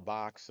small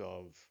box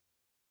of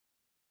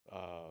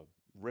uh,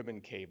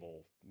 ribbon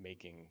cable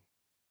making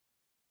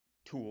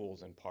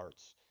tools and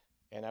parts,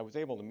 and I was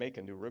able to make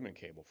a new ribbon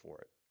cable for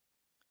it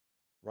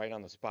right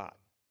on the spot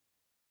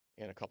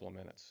in a couple of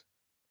minutes.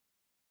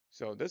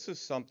 So this is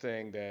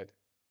something that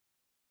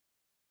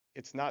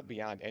it's not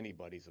beyond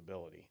anybody's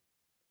ability.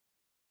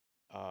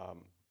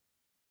 Um,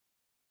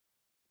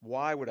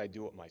 why would I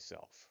do it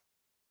myself?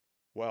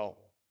 Well,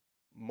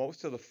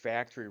 most of the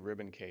factory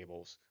ribbon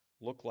cables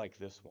look like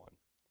this one.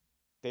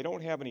 They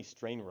don't have any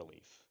strain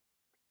relief.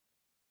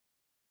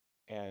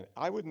 And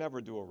I would never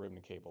do a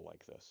ribbon cable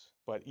like this.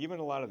 But even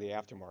a lot of the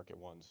aftermarket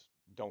ones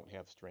don't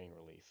have strain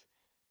relief.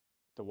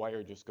 The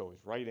wire just goes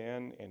right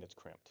in and it's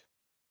crimped.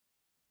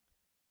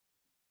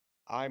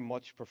 I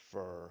much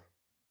prefer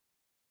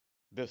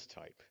this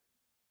type,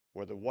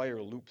 where the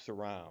wire loops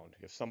around.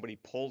 If somebody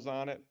pulls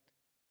on it,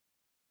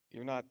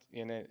 you're not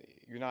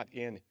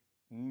in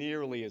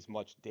nearly as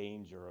much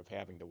danger of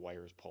having the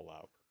wires pull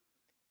out.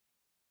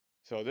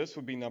 So this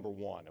would be number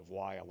one of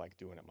why I like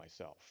doing it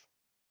myself.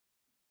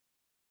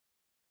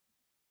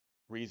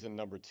 Reason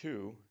number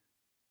two,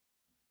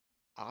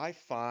 I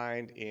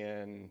find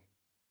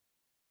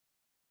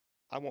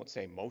I won't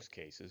say most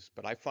cases,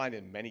 but I find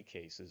in many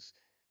cases,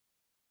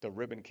 the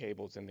ribbon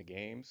cables in the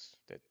games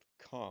that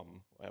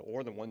come,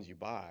 or the ones you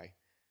buy,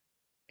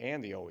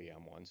 and the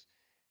OEM ones,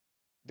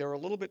 they're a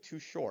little bit too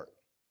short.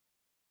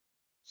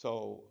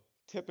 So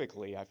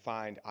typically, I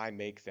find I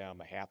make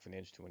them a half an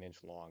inch to an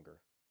inch longer.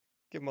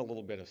 Give them a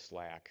little bit of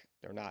slack.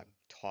 They're not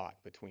taut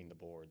between the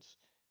boards.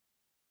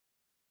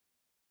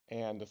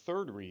 And the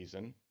third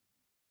reason,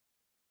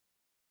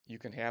 you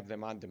can have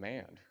them on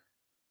demand.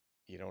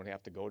 You don't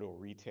have to go to a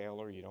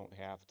retailer. You don't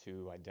have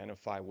to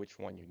identify which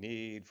one you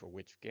need for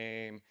which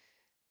game.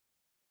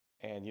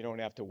 And you don't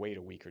have to wait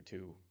a week or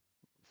two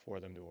for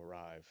them to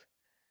arrive.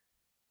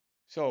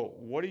 So,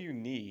 what do you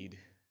need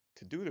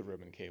to do the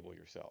ribbon cable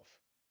yourself?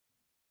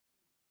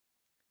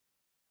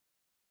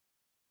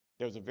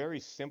 There's a very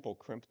simple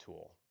crimp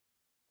tool.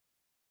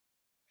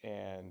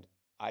 And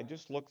I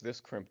just looked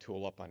this crimp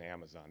tool up on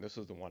Amazon. This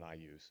is the one I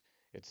use.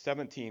 It's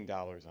 $17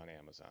 on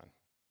Amazon.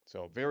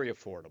 So very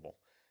affordable.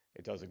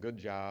 It does a good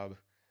job,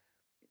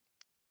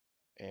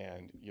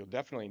 and you'll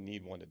definitely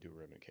need one to do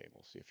ribbon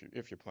cables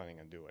if you're planning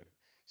on doing it.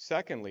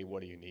 Secondly,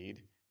 what do you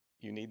need?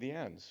 You need the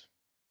ends.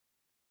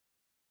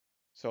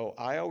 So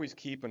I always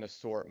keep an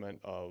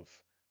assortment of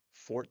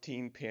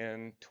 14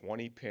 pin,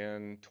 20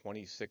 pin,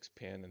 26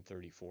 pin, and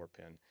 34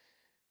 pin.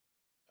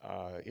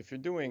 If you're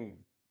doing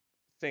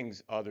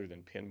things other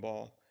than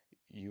pinball,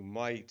 you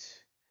might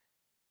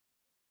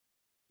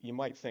you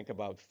might think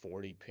about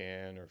 40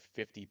 pin or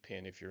 50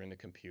 pin if you're into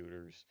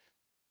computers.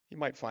 You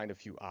might find a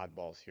few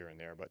oddballs here and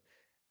there, but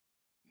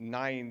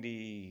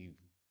 95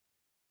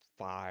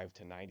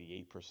 to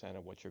 98%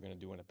 of what you're going to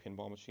do in a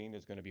pinball machine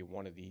is going to be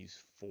one of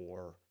these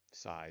four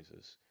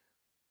sizes.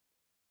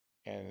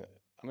 And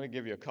I'm going to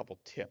give you a couple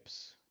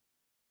tips.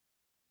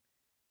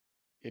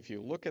 If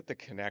you look at the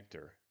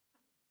connector,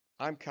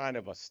 I'm kind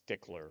of a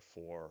stickler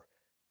for,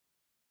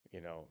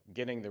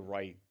 getting the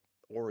right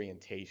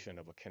orientation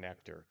of a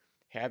connector,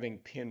 having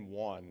pin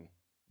 1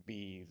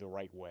 be the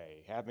right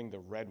way, having the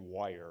red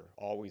wire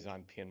always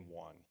on pin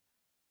 1,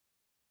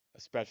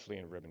 especially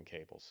in ribbon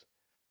cables.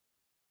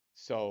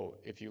 So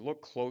if you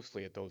look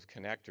closely at those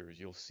connectors,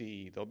 you'll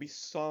see there'll be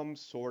some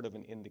sort of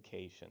an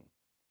indication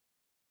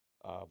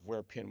of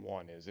where pin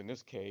 1 is. In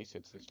this case,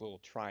 it's this little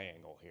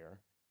triangle here,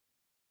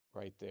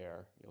 right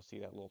there. You'll see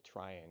that little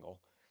triangle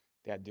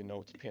that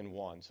denotes pin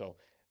 1. So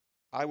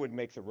I would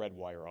make the red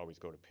wire always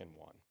go to pin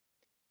 1.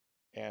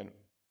 And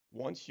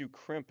once you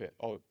crimp it,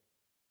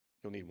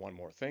 you'll need one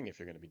more thing if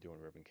you're going to be doing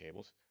ribbon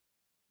cables.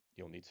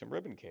 You'll need some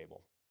ribbon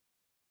cable.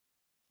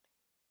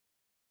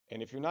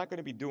 And if you're not going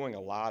to be doing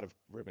a lot of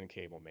ribbon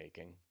cable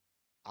making,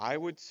 I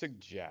would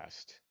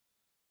suggest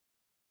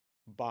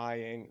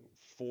buying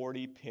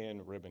 40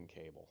 pin ribbon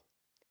cable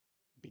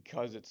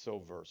because it's so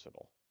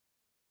versatile.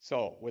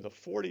 So with a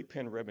 40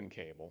 pin ribbon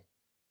cable,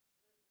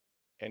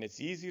 and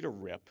it's easy to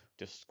rip,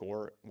 just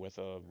score it with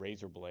a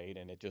razor blade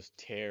and it just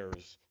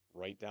tears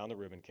right down the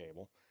ribbon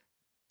cable.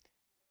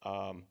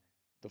 Um,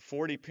 the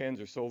 40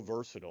 pins are so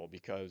versatile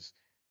because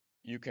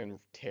you can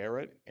tear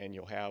it and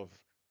you'll have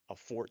a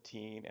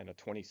 14 and a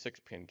 26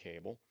 pin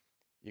cable.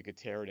 You could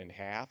tear it in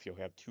half, you'll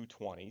have two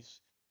 20s.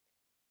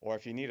 Or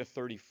if you need a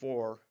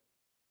 34,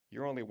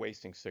 you're only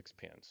wasting 6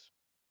 pins.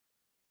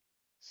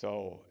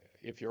 So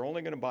if you're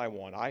only going to buy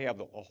one, I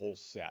have a whole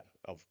set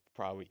of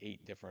probably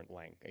 8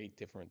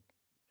 different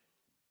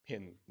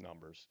pin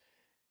numbers.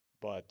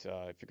 But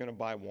if you're going to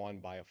buy one,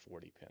 buy a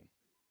 40 pin.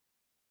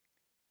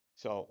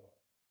 So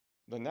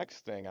the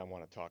next thing I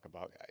want to talk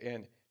about,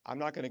 and I'm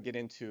not going to get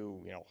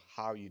into,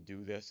 how you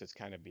do this. It's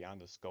kind of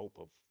beyond the scope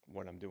of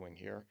what I'm doing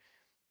here.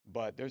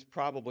 But there's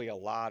probably a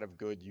lot of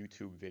good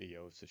YouTube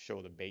videos to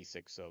show the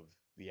basics of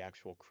the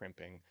actual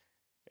crimping.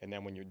 And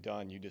then when you're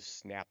done, you just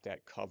snap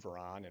that cover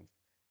on and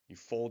you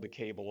fold the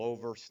cable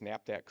over,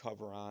 snap that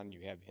cover on,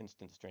 you have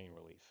instant strain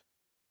relief.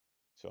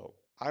 So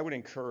I would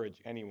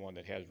encourage anyone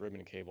that has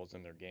ribbon cables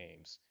in their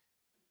games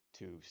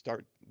to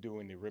start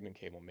doing the ribbon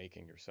cable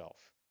making yourself.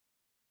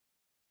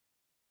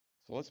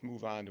 So let's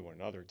move on to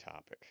another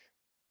topic.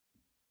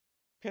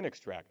 Pin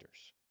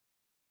extractors,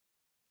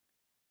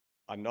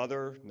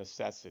 another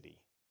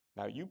necessity.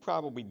 Now you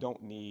probably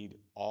don't need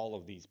all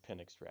of these pin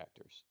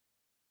extractors,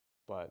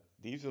 but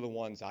these are the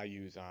ones I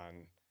use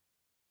on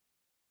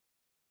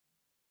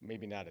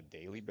maybe not a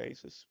daily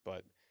basis,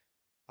 but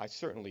I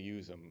certainly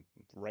use them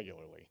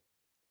regularly.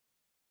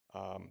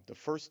 The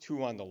first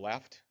two on the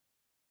left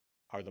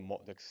are the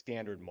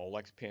standard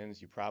Molex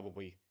pins. You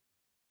probably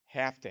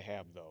have to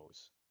have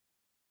those.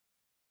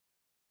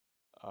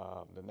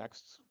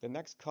 The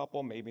next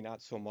couple, maybe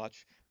not so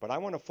much, but I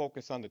want to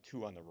focus on the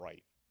two on the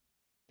right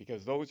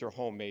because those are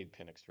homemade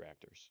pin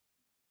extractors.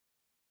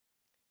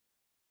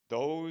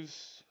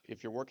 Those,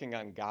 if you're working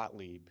on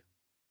Gottlieb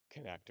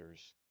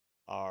connectors,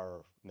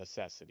 are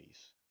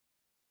necessities.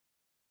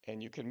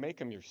 And you can make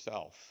them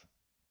yourself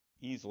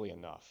easily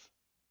enough.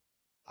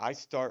 I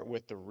start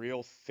with the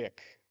real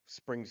thick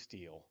spring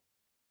steel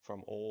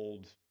from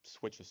old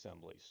switch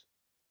assemblies.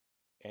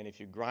 And if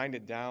you grind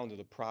it down to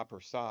the proper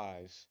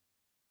size,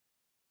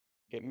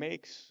 it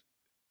makes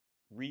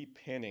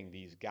repinning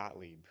these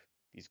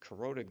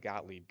corroded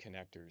Gottlieb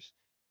connectors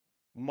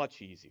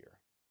much easier.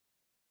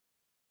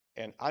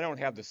 And I don't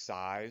have the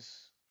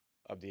size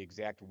of the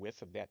exact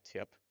width of that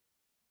tip,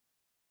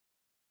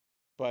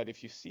 but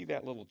if you see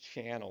that little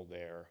channel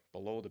there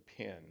below the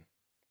pin,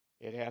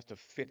 it has to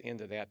fit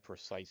into that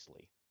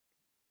precisely.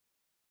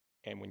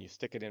 And when you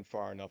stick it in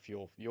far enough,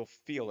 you'll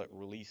feel it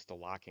release the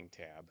locking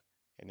tab,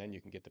 and then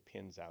you can get the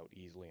pins out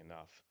easily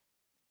enough.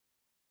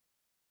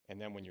 And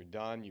then when you're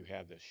done, you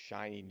have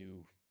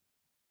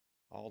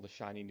all the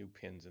shiny new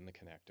pins in the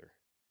connector.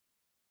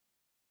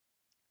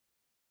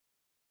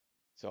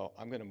 So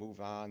I'm going to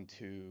move on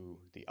to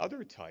the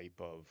other type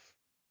of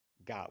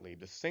Gottlieb,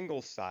 the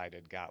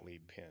single-sided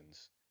Gottlieb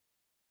pins,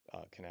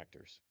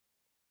 connectors.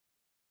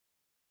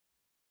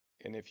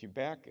 And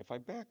if I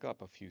back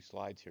up a few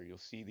slides here, you'll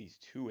see these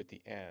two at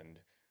the end.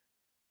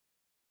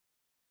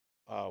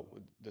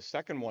 The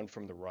second one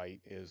from the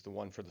right is the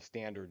one for the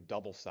standard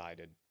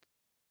double-sided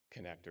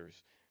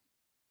connectors.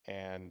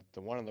 And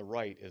the one on the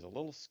right is a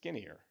little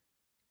skinnier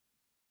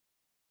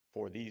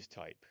for these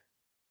type.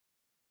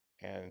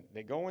 And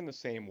they go in the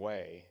same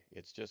way.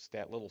 It's just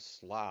that little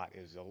slot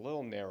is a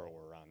little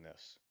narrower on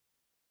this.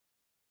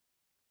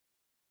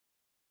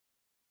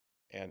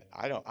 And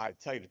I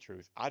tell you the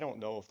truth, I don't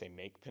know if they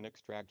make pin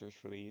extractors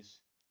for these.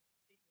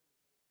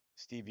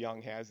 Steve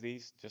Young has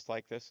these just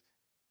like this.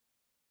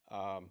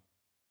 Um,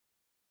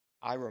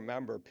 I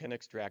remember pin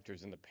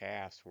extractors in the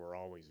past were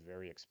always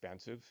very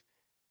expensive.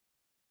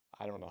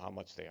 I don't know how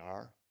much they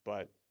are,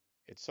 but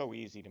it's so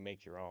easy to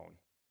make your own.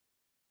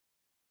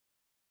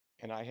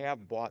 And I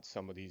have bought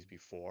some of these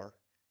before,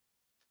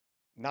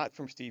 not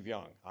from Steve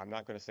Young. I'm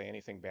not going to say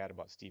anything bad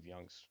about Steve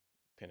Young's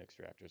pin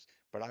extractors,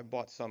 but I've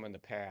bought some in the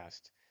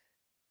past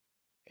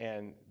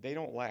and they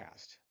don't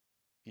last.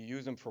 You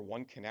use them for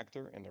one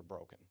connector and they're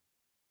broken.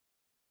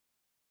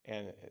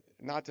 And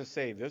not to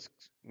say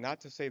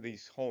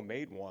these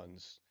homemade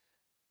ones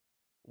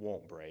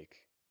won't break.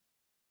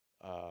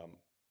 Um,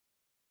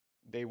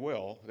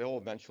 they'll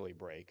eventually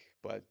break,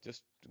 but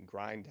just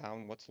grind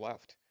down what's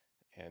left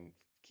and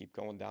keep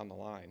going down the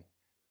line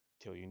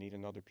till you need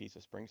another piece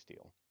of spring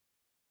steel.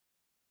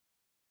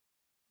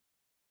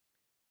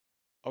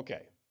 Okay,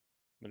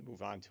 I'm going to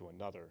move on to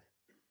another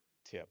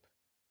tip,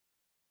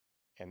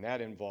 and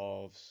that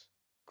involves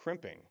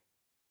crimping.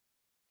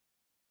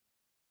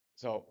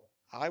 So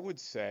I would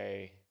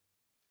say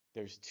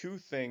there's two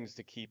things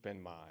to keep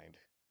in mind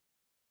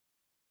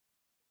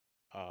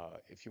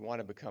if you want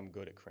to become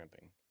good at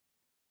crimping.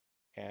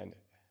 And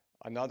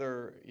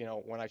Another,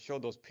 when I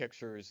showed those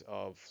pictures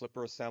of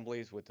flipper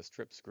assemblies with the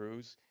strip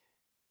screws,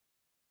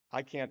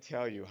 I can't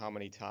tell you how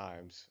many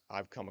times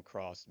I've come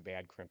across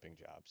bad crimping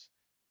jobs.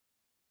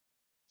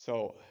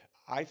 So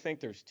I think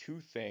there's two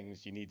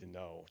things you need to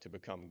know to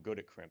become good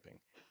at crimping.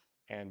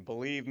 And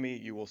believe me,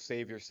 you will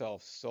save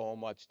yourself so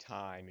much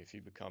time if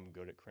you become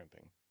good at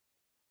crimping.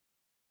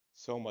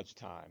 So much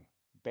time.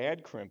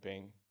 Bad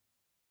crimping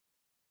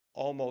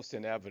almost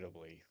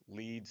inevitably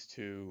leads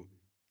to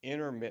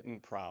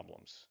intermittent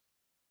problems.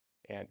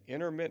 And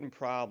intermittent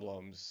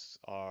problems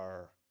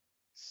are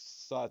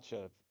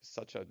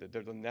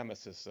they're the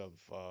nemesis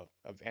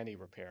of any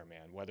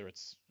repairman, whether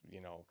it's,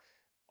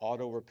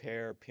 auto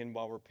repair,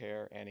 pinball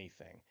repair,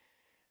 anything.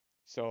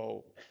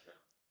 So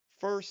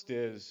first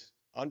is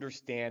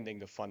understanding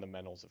the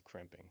fundamentals of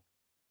crimping,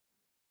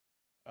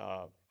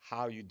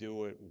 how you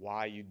do it,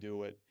 why you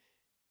do it,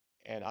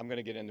 and I'm going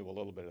to get into a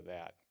little bit of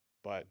that.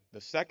 But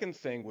the second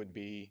thing would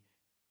be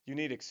you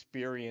need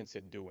experience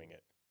at doing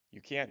it. You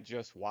can't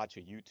just watch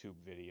a YouTube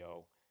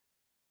video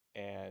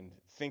and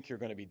think you're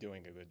going to be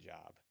doing a good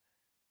job.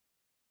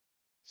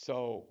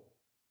 So,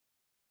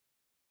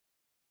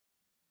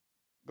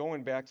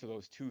 going back to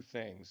those two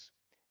things,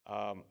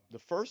 the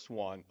first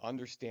one,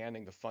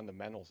 understanding the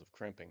fundamentals of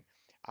crimping.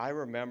 I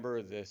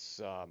remember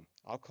this,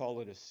 I'll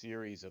call it a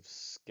series of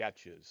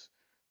sketches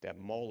that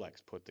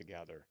Molex put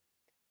together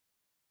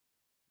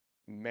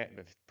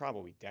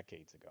probably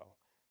decades ago.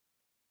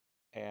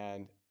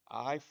 And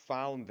I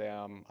found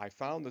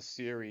the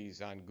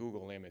series on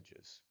Google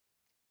Images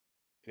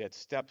that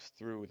steps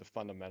through the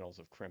fundamentals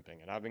of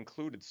crimping. And I've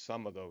included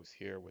some of those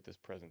here with this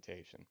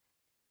presentation.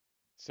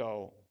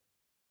 So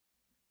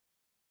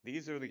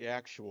these are the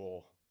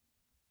actual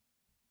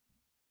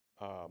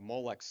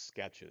Molex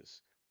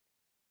sketches.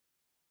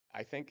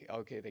 I think,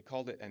 okay, they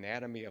called it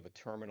Anatomy of a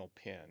Terminal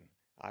Pin.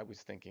 I was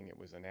thinking it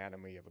was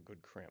Anatomy of a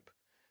Good Crimp.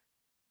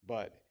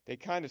 But they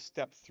kind of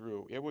stepped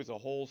through. It was a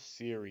whole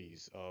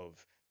series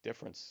of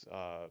different,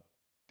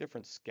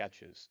 different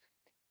sketches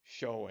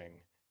showing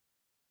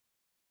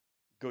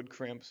good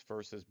crimps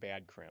versus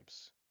bad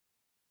crimps,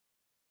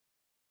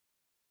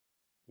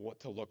 what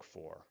to look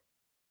for.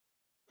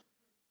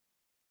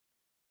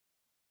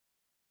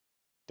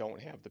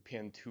 Don't have the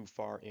pin too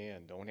far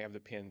in, don't have the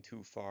pin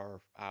too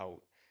far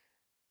out.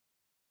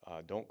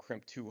 Don't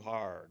crimp too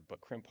hard, but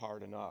crimp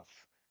hard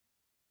enough.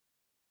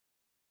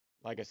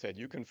 Like I said,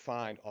 you can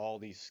find all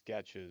these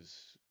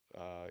sketches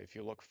if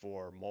you look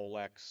for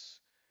Molex,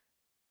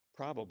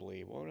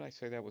 probably, what did I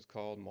say that was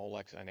called?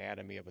 Molex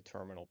Anatomy of a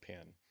Terminal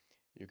Pin.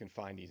 You can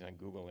find these on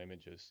Google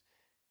Images.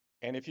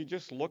 And if you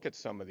just look at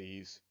some of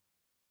these,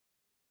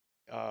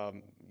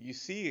 you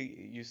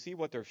see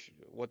what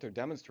they're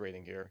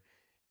demonstrating here,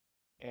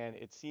 and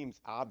it seems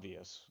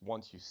obvious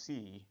once you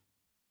see.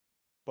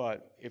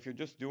 But if you're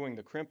just doing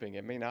the crimping,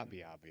 it may not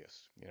be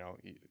obvious,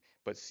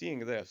 But seeing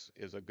this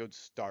is a good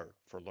start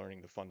for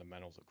learning the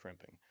fundamentals of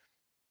crimping.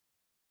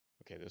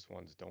 Okay, this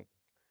one's don't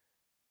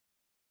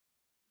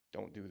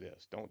do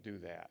this, don't do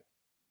that.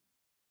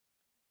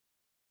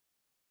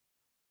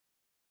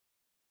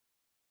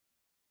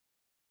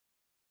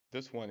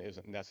 This one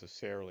isn't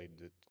necessarily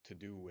to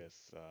do with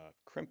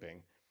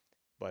crimping,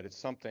 but it's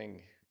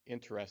something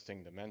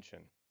interesting to mention.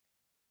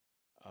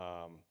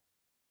 Um,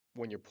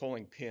 when you're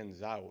pulling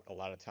pins out, a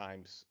lot of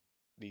times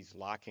these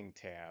locking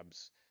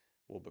tabs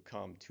will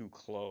become too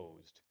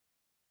closed.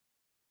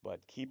 But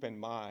keep in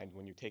mind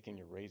when you're taking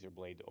your razor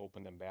blade to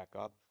open them back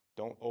up,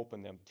 don't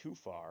open them too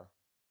far.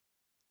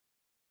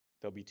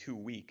 They'll be too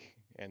weak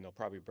and they'll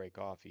probably break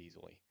off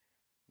easily.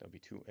 They'll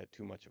be at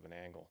too much of an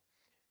angle.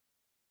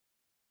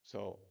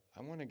 So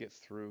I want to get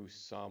through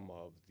some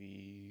of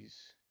these.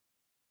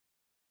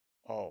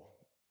 Oh,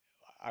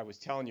 I was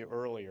telling you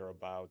earlier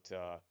about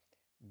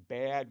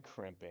bad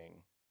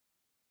crimping.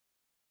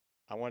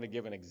 I want to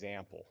give an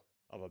example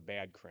of a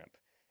bad crimp.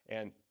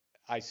 And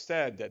I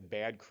said that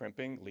bad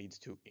crimping leads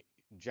to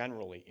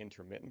generally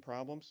intermittent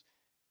problems.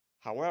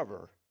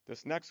 However,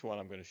 this next one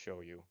I'm going to show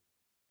you,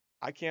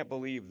 I can't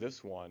believe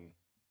this one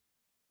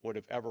would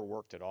have ever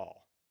worked at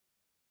all.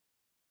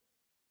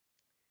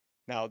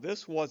 Now,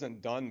 this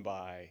wasn't done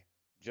by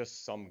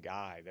just some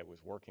guy that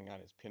was working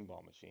on his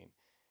pinball machine.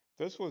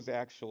 This was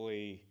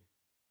actually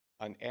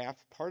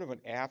part of an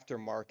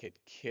aftermarket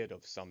kit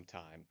of some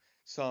time,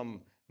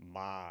 some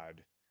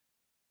mod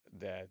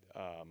that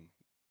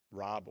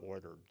Rob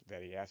ordered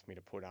that he asked me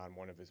to put on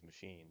one of his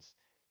machines.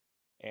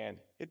 And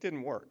it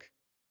didn't work.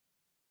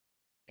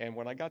 And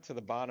when I got to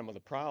the bottom of the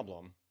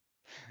problem,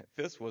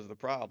 this was the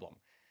problem.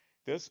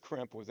 This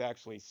crimp was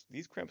actually,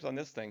 these crimps on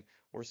this thing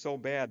were so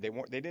bad they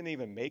didn't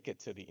even make it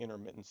to the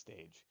intermittent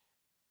stage.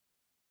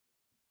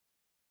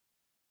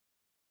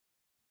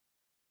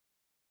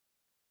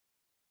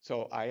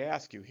 So I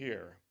ask you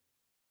here,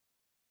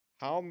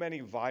 how many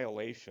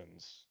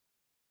violations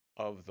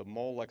of the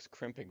Molex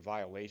crimping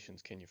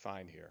violations can you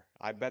find here?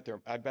 I bet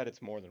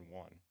it's more than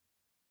one.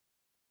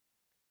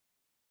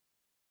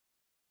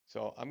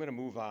 So I'm going to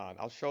move on.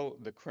 I'll show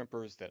the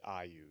crimpers that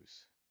I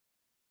use.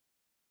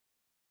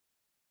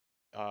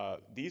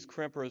 These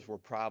crimpers were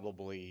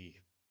probably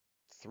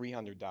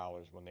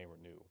 $300 when they were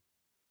new.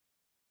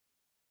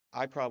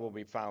 I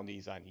probably found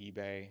these on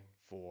eBay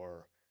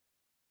for,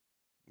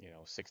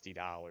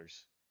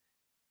 $60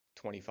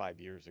 25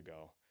 years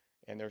ago.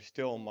 And they're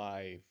still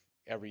my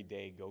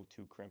everyday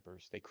go-to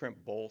crimpers. They crimp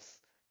both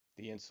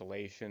the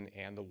insulation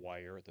and the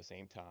wire at the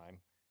same time.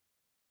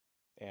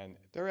 And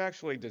they're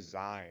actually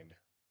designed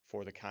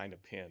for the kind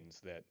of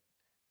pins that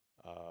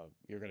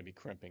you're going to be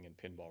crimping in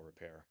pinball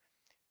repair.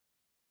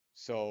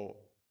 So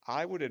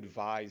I would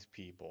advise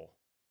people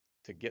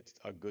to get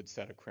a good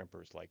set of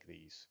crimpers like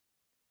these.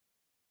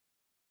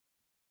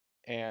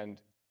 And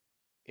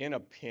in a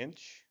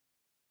pinch,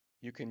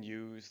 you can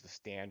use the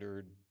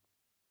standard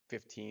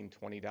 $15,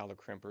 $20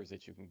 crimpers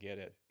that you can get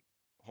at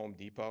Home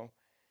Depot.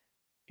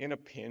 In a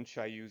pinch,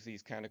 I use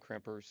these kind of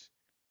crimpers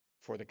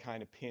for the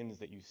kind of pins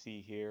that you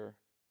see here,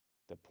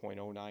 the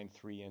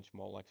 0.093-inch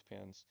Molex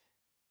pins.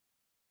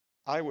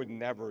 I would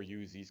never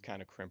use these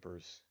kind of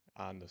crimpers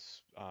on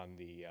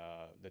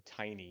the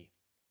tiny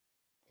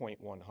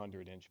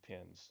 0.100-inch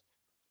pins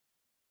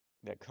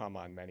that come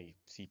on many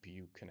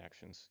CPU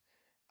connections.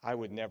 I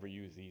would never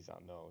use these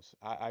on those.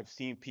 I've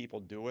seen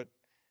people do it,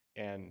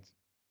 and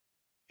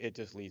it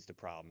just leads to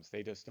problems.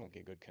 They just don't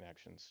get good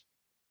connections.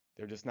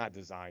 They're just not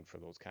designed for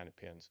those kind of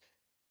pins.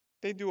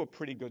 They do a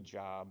pretty good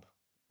job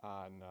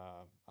on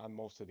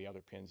most of the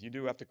other pins. You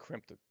do have to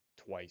crimp it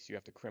twice. You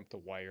have to crimp the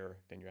wire,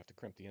 then you have to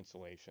crimp the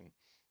insulation.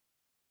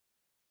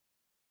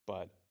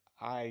 But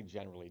I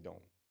generally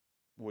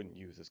wouldn't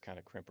use this kind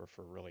of crimper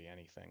for really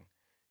anything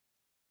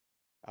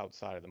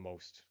outside of the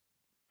most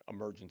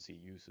emergency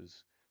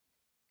uses.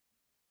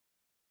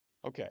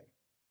 Okay,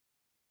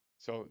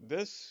 so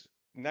this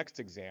next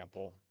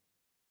example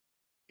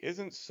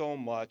isn't so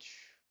much,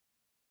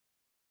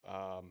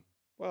 um,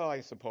 well, I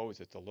suppose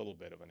it's a little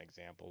bit of an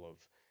example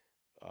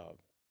of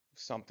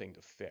something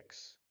to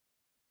fix,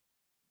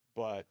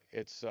 but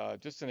it's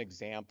just an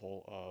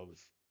example of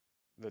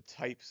the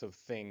types of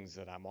things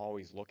that I'm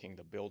always looking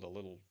to build a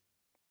little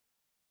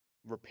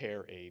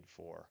repair aid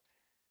for.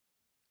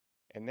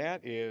 And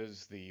that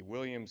is the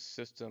Williams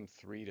System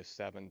 3 to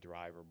 7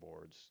 driver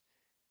boards.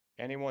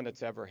 Anyone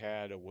that's ever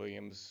had a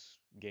Williams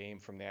game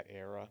from that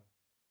era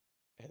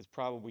has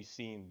probably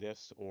seen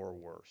this or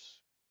worse.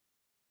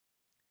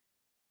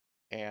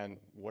 And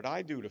what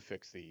I do to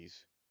fix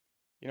these,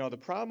 the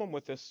problem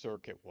with this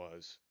circuit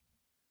was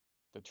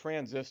the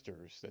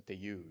transistors that they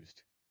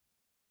used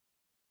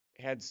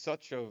had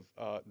such of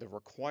the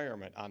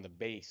requirement on the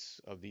base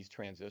of these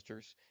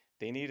transistors.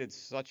 They needed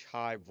such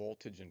high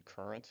voltage and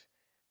current.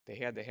 They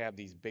had to have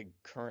these big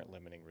current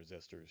limiting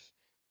resistors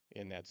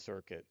in that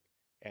circuit,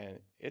 and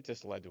it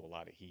just led to a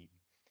lot of heat.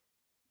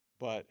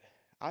 But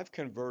I've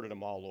converted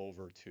them all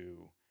over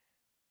to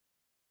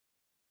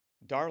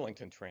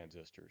Darlington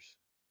transistors,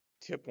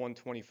 tip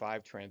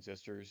 125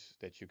 transistors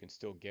that you can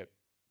still get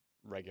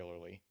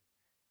regularly,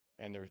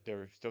 and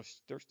they're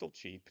still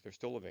cheap, they're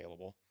still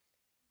available.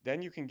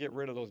 Then you can get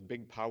rid of those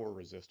big power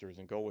resistors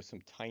and go with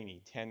some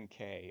tiny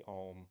 10K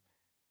ohm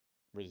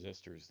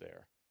resistors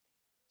there.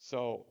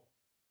 So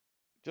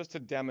just to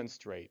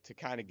demonstrate, to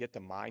kind of get the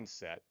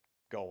mindset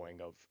going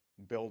of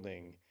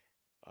building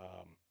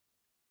um,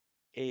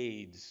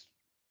 aids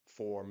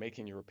for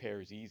making your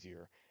repairs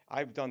easier,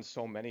 I've done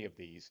so many of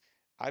these.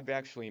 I've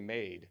actually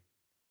made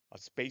a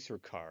spacer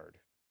card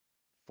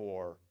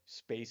for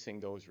spacing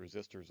those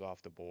resistors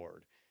off the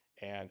board.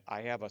 And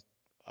I have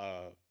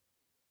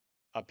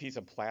a piece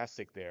of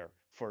plastic there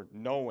for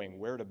knowing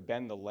where to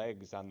bend the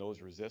legs on those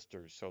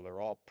resistors so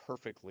they're all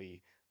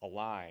perfectly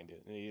aligned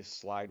and they just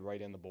slide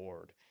right in the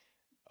board.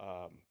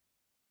 Um,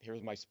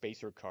 Here's my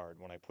spacer card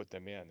when I put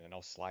them in, and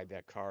I'll slide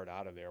that card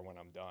out of there when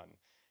I'm done.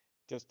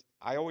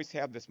 I always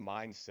have this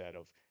mindset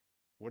of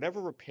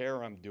whatever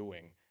repair I'm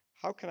doing,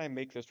 how can I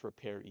make this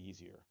repair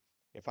easier?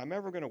 If I'm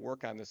ever going to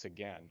work on this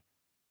again,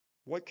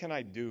 what can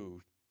I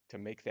do to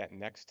make that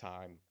next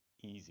time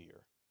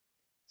easier?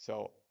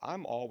 So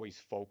I'm always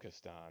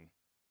focused on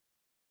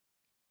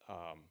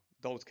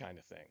those kind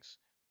of things.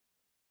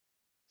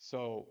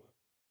 So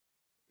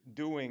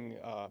doing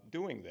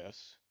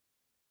this,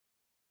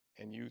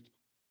 and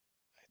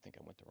I think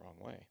I went the wrong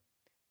way.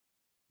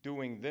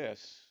 Doing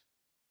this,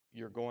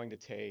 you're going to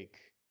take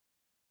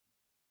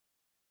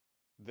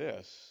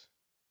this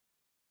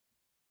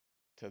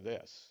to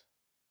this.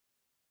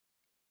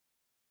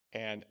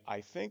 And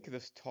I think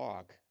this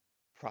talk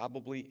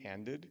probably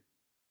ended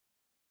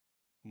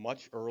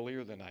much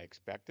earlier than I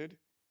expected.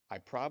 I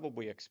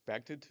probably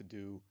expected to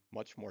do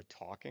much more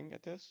talking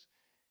at this,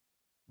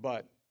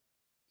 but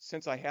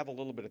since I have a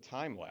little bit of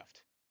time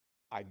left,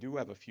 I do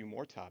have a few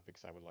more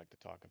topics I would like to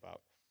talk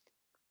about.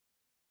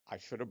 I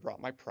should have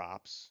brought my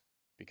props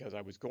because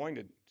I was going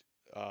to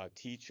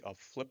teach a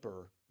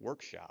flipper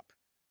workshop,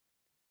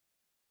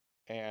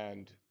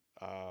 and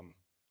um,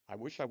 I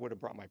wish I would have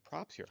brought my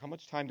props here. How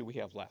much time do we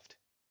have left?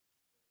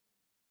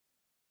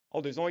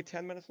 Oh, there's only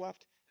 10 minutes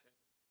left?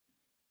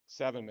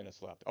 7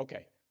 minutes left.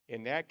 Okay.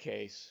 In that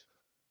case,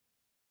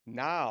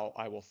 now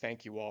I will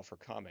thank you all for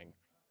coming.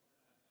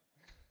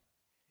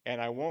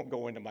 and I won't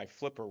go into my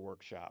flipper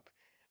workshop.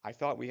 I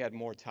thought we had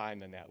more time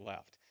than that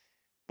left.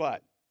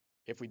 But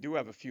if we do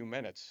have a few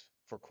minutes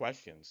for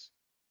questions,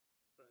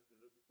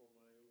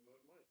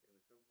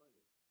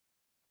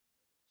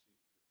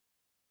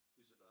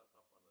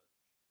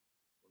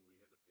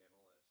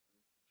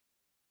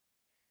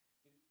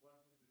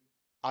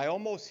 I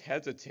almost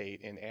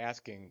hesitate in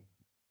asking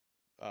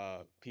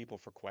people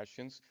for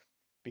questions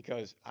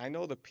because I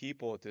know the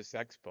people at this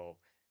expo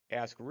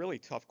ask really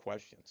tough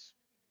questions.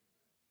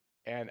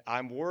 And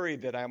I'm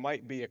worried that I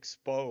might be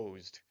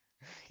exposed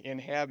in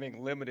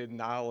having limited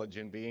knowledge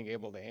and being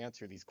able to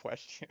answer these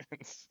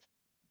questions.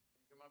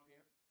 Come up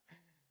here.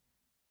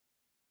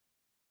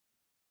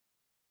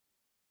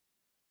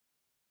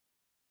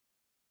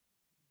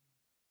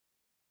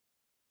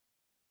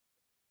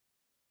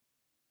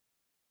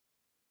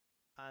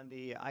 On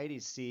the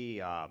IDC,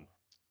 you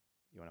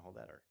want to hold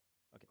that or?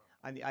 Okay.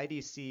 On the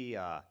IDC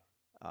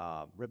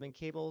ribbon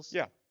cables,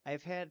 Yeah.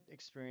 I've had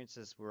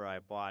experiences where I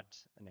bought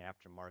an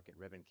aftermarket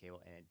ribbon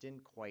cable and it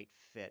didn't quite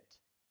fit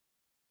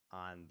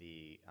on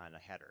a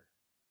header.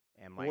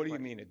 And my What do you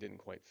que mean it didn't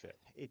quite fit?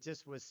 it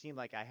just was seemed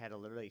like I had to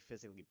literally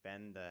physically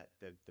bend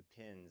the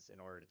pins in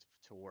order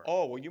to work.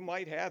 Oh, well, you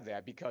might have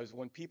that because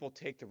when people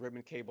take the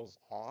ribbon cables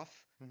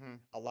off, Hmm.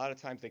 a lot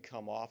of times they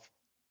come off.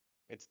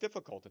 It's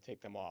difficult to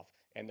take them off,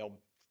 and they'll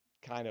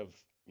kind of,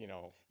 you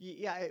know,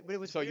 Yeah, but it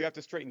was so you weird. have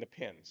to straighten the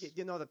pins.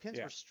 You know, the pins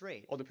Yeah. were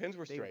straight. Oh, the pins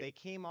were They straight, they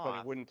came but it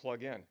off, wouldn't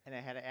plug in. and I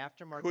had an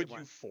aftermarket Could you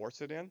one.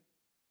 force it in?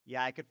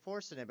 Yeah, I could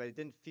force it in, but it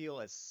didn't feel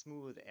as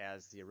smooth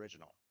as the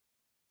original.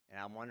 And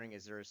I'm wondering,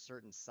 is there a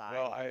certain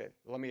Well, size?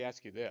 let me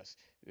ask you this.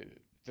 Uh,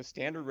 The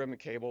standard ribbon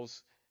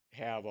cables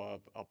have a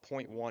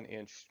point 0.1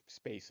 inch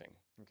spacing,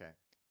 Okay.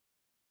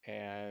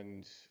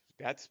 and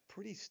that's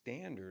pretty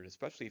standard,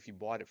 especially if you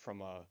bought it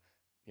from a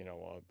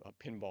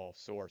pinball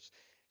source.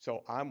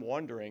 So I'm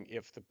wondering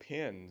if the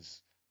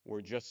pins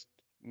were just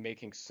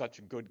making such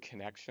a good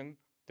connection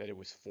that it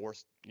was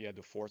forced, you had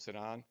to force it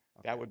on.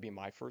 That Okay. would be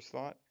my first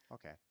thought.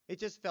 Okay. It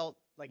just felt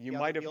like You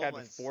might the have old had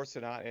to ones. force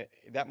it on.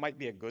 That might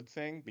be a good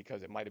thing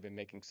because it might have been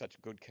making such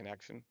a good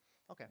connection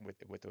Okay.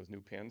 with those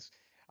new pins.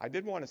 I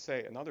did want to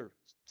say another,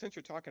 since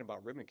you're talking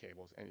about ribbon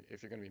cables, and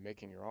if you're going to be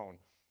making your own,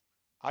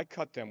 I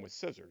cut them with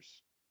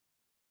scissors.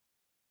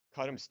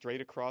 Cut them Okay.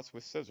 straight across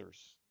with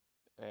scissors,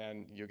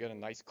 and you get a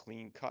nice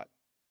clean cut.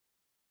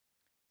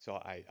 So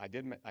I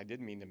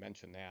did mean to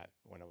mention that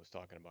when I was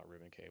talking about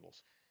ribbon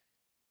cables.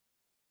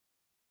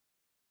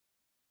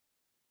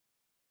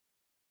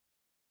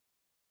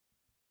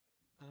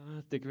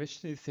 The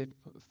question is if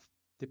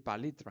the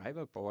Bali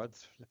driver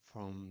boards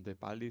from the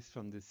Balis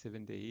from the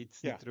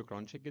 78s, Yeah, Nitro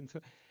Groundcheck and so,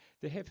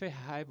 they have a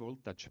high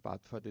voltage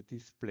part for the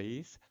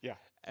displays. yeah,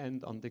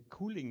 And on the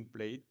cooling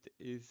plate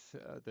is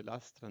the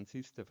last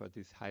transistor for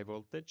this high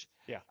voltage.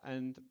 yeah.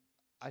 And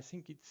I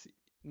think it's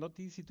not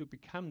easy to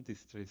become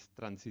this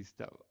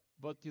transistor.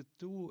 What you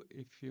do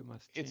if you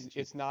must change it?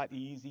 It's not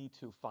easy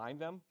to find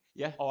them.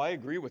 Yeah, Oh, I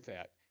agree with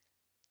that.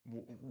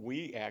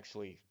 We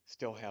actually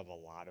still have a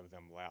lot of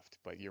them left,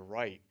 but you're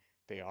right.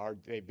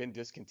 They've been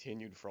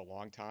discontinued for a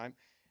long time.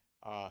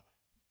 Uh,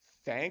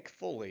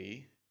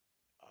 Thankfully,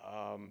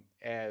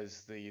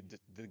 as the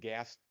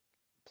gas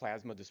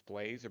plasma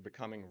displays are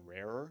becoming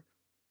rarer,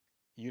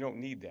 you don't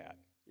need that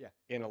yeah,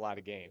 in a lot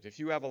of games. If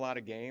you have a lot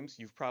of games,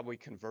 you've probably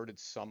converted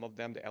some of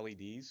them to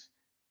LEDs.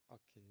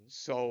 okay,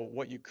 So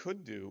what you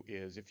could do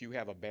is if you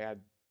have a bad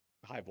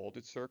high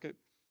voltage circuit,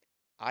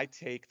 I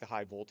take the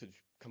high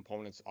voltage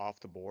components off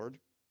the board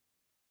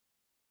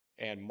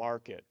and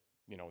mark it,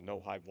 no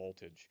high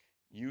voltage.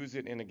 Use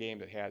it in a game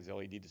that has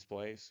LED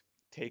displays.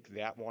 Take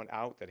that one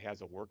out that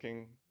has a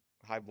working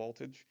high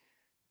voltage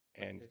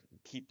and okay,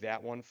 keep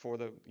that one for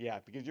yeah,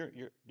 because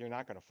you're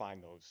not going to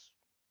find those.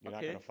 You're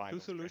not going okay. to find Two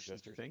those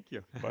solutions. transistors. Thank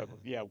you. But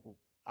yeah,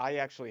 I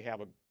actually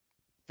have a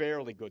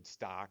fairly good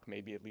stock,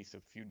 maybe at least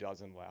a few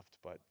dozen left,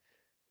 but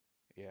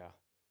yeah.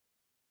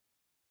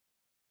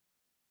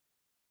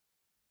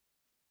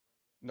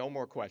 No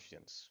more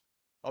questions.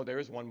 Oh, there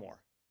is one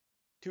more.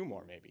 Two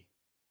more maybe.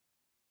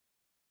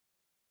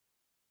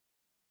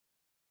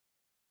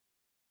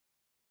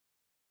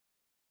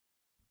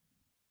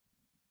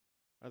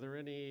 Are there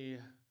any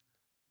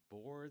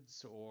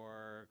boards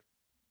or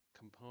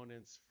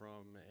components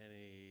from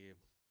any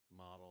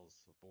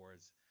models of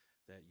boards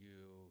that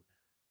you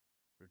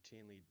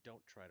routinely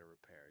don't try to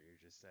repair? You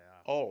just say,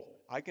 ah, Oh,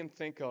 I can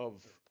think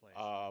of misplaced.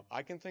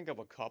 I can think of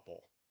a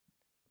couple.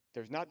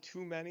 There's not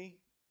too many,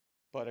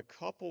 but a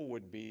couple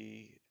would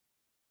be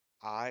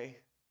I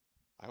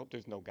I hope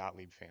there's no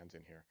Gottlieb fans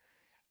in here.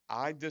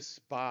 I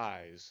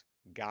despise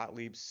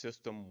Gottlieb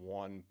System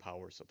 1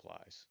 power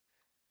supplies.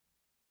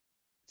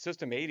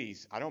 System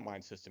 80s, I don't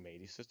mind System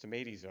 80s. System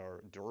 80s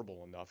are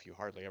durable enough you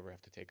hardly ever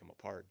have to take them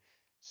apart.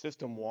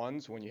 System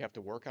 1s, when you have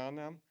to work on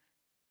them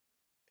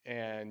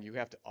and you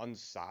have to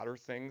unsolder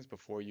things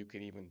before you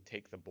can even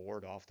take the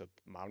board off the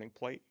mounting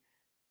plate,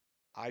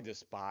 I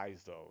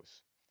despise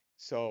those.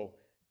 So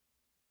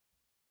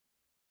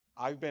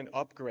I've been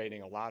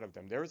upgrading a lot of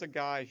them. There's a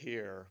guy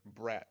here,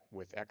 Brett,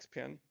 with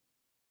Xpin.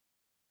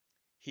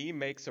 He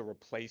makes a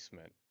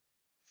replacement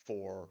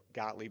for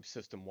Gottlieb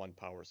System 1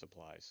 power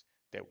supplies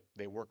that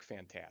they work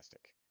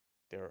fantastic.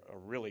 They're a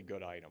really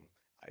good item.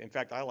 In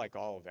fact, I like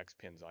all of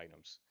XPin's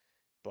items,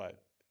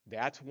 but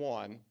that's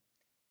one.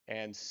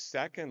 And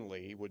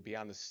secondly, would be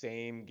on the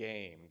same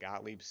game,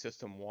 Gottlieb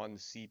System 1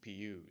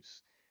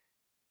 CPUs.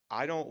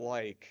 I don't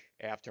like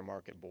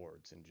aftermarket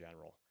boards in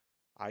general.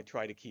 I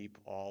try to keep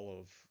all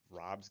of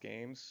Rob's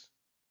games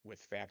with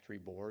factory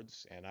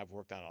boards, and I've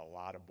worked on a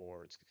lot of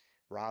boards.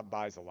 Rob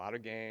buys a lot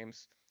of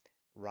games.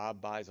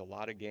 Rob buys a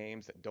lot of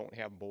games that don't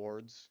have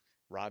boards.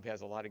 Rob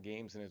has a lot of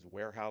games in his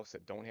warehouse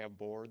that don't have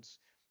boards.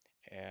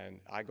 And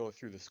I go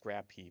through the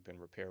scrap heap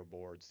and repair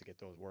boards to get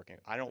those working.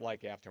 I don't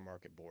like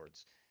aftermarket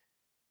boards.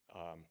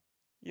 Um,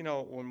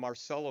 when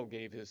Marcelo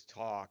gave his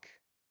talk,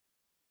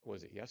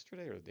 was it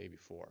yesterday or the day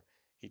before?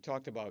 He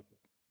talked about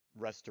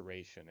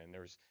restoration, and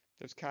there's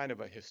kind of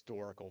a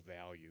historical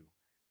value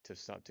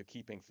to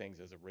keeping things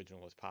as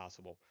original as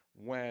possible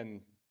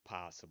when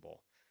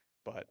possible.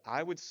 But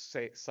I would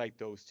say cite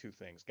those two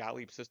things: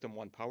 Gottlieb System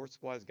 1 power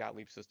supplies,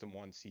 Gottlieb System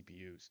 1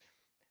 CPUs.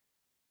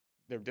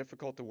 They're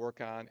difficult to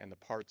work on, and the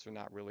parts are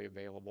not really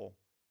available.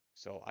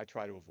 So I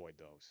try to avoid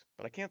those.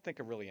 But I can't think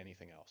of really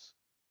anything else.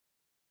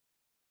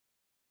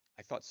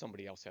 I thought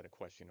somebody else had a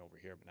question over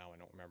here, but now I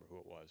don't remember who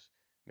it was.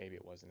 Maybe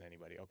it wasn't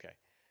anybody. Okay.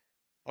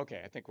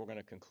 Okay, I think we're going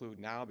to conclude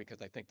now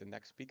because I think the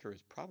next speaker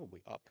is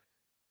probably up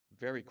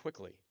very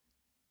quickly.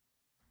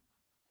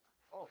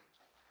 Oh,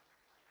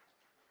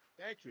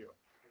 thank you.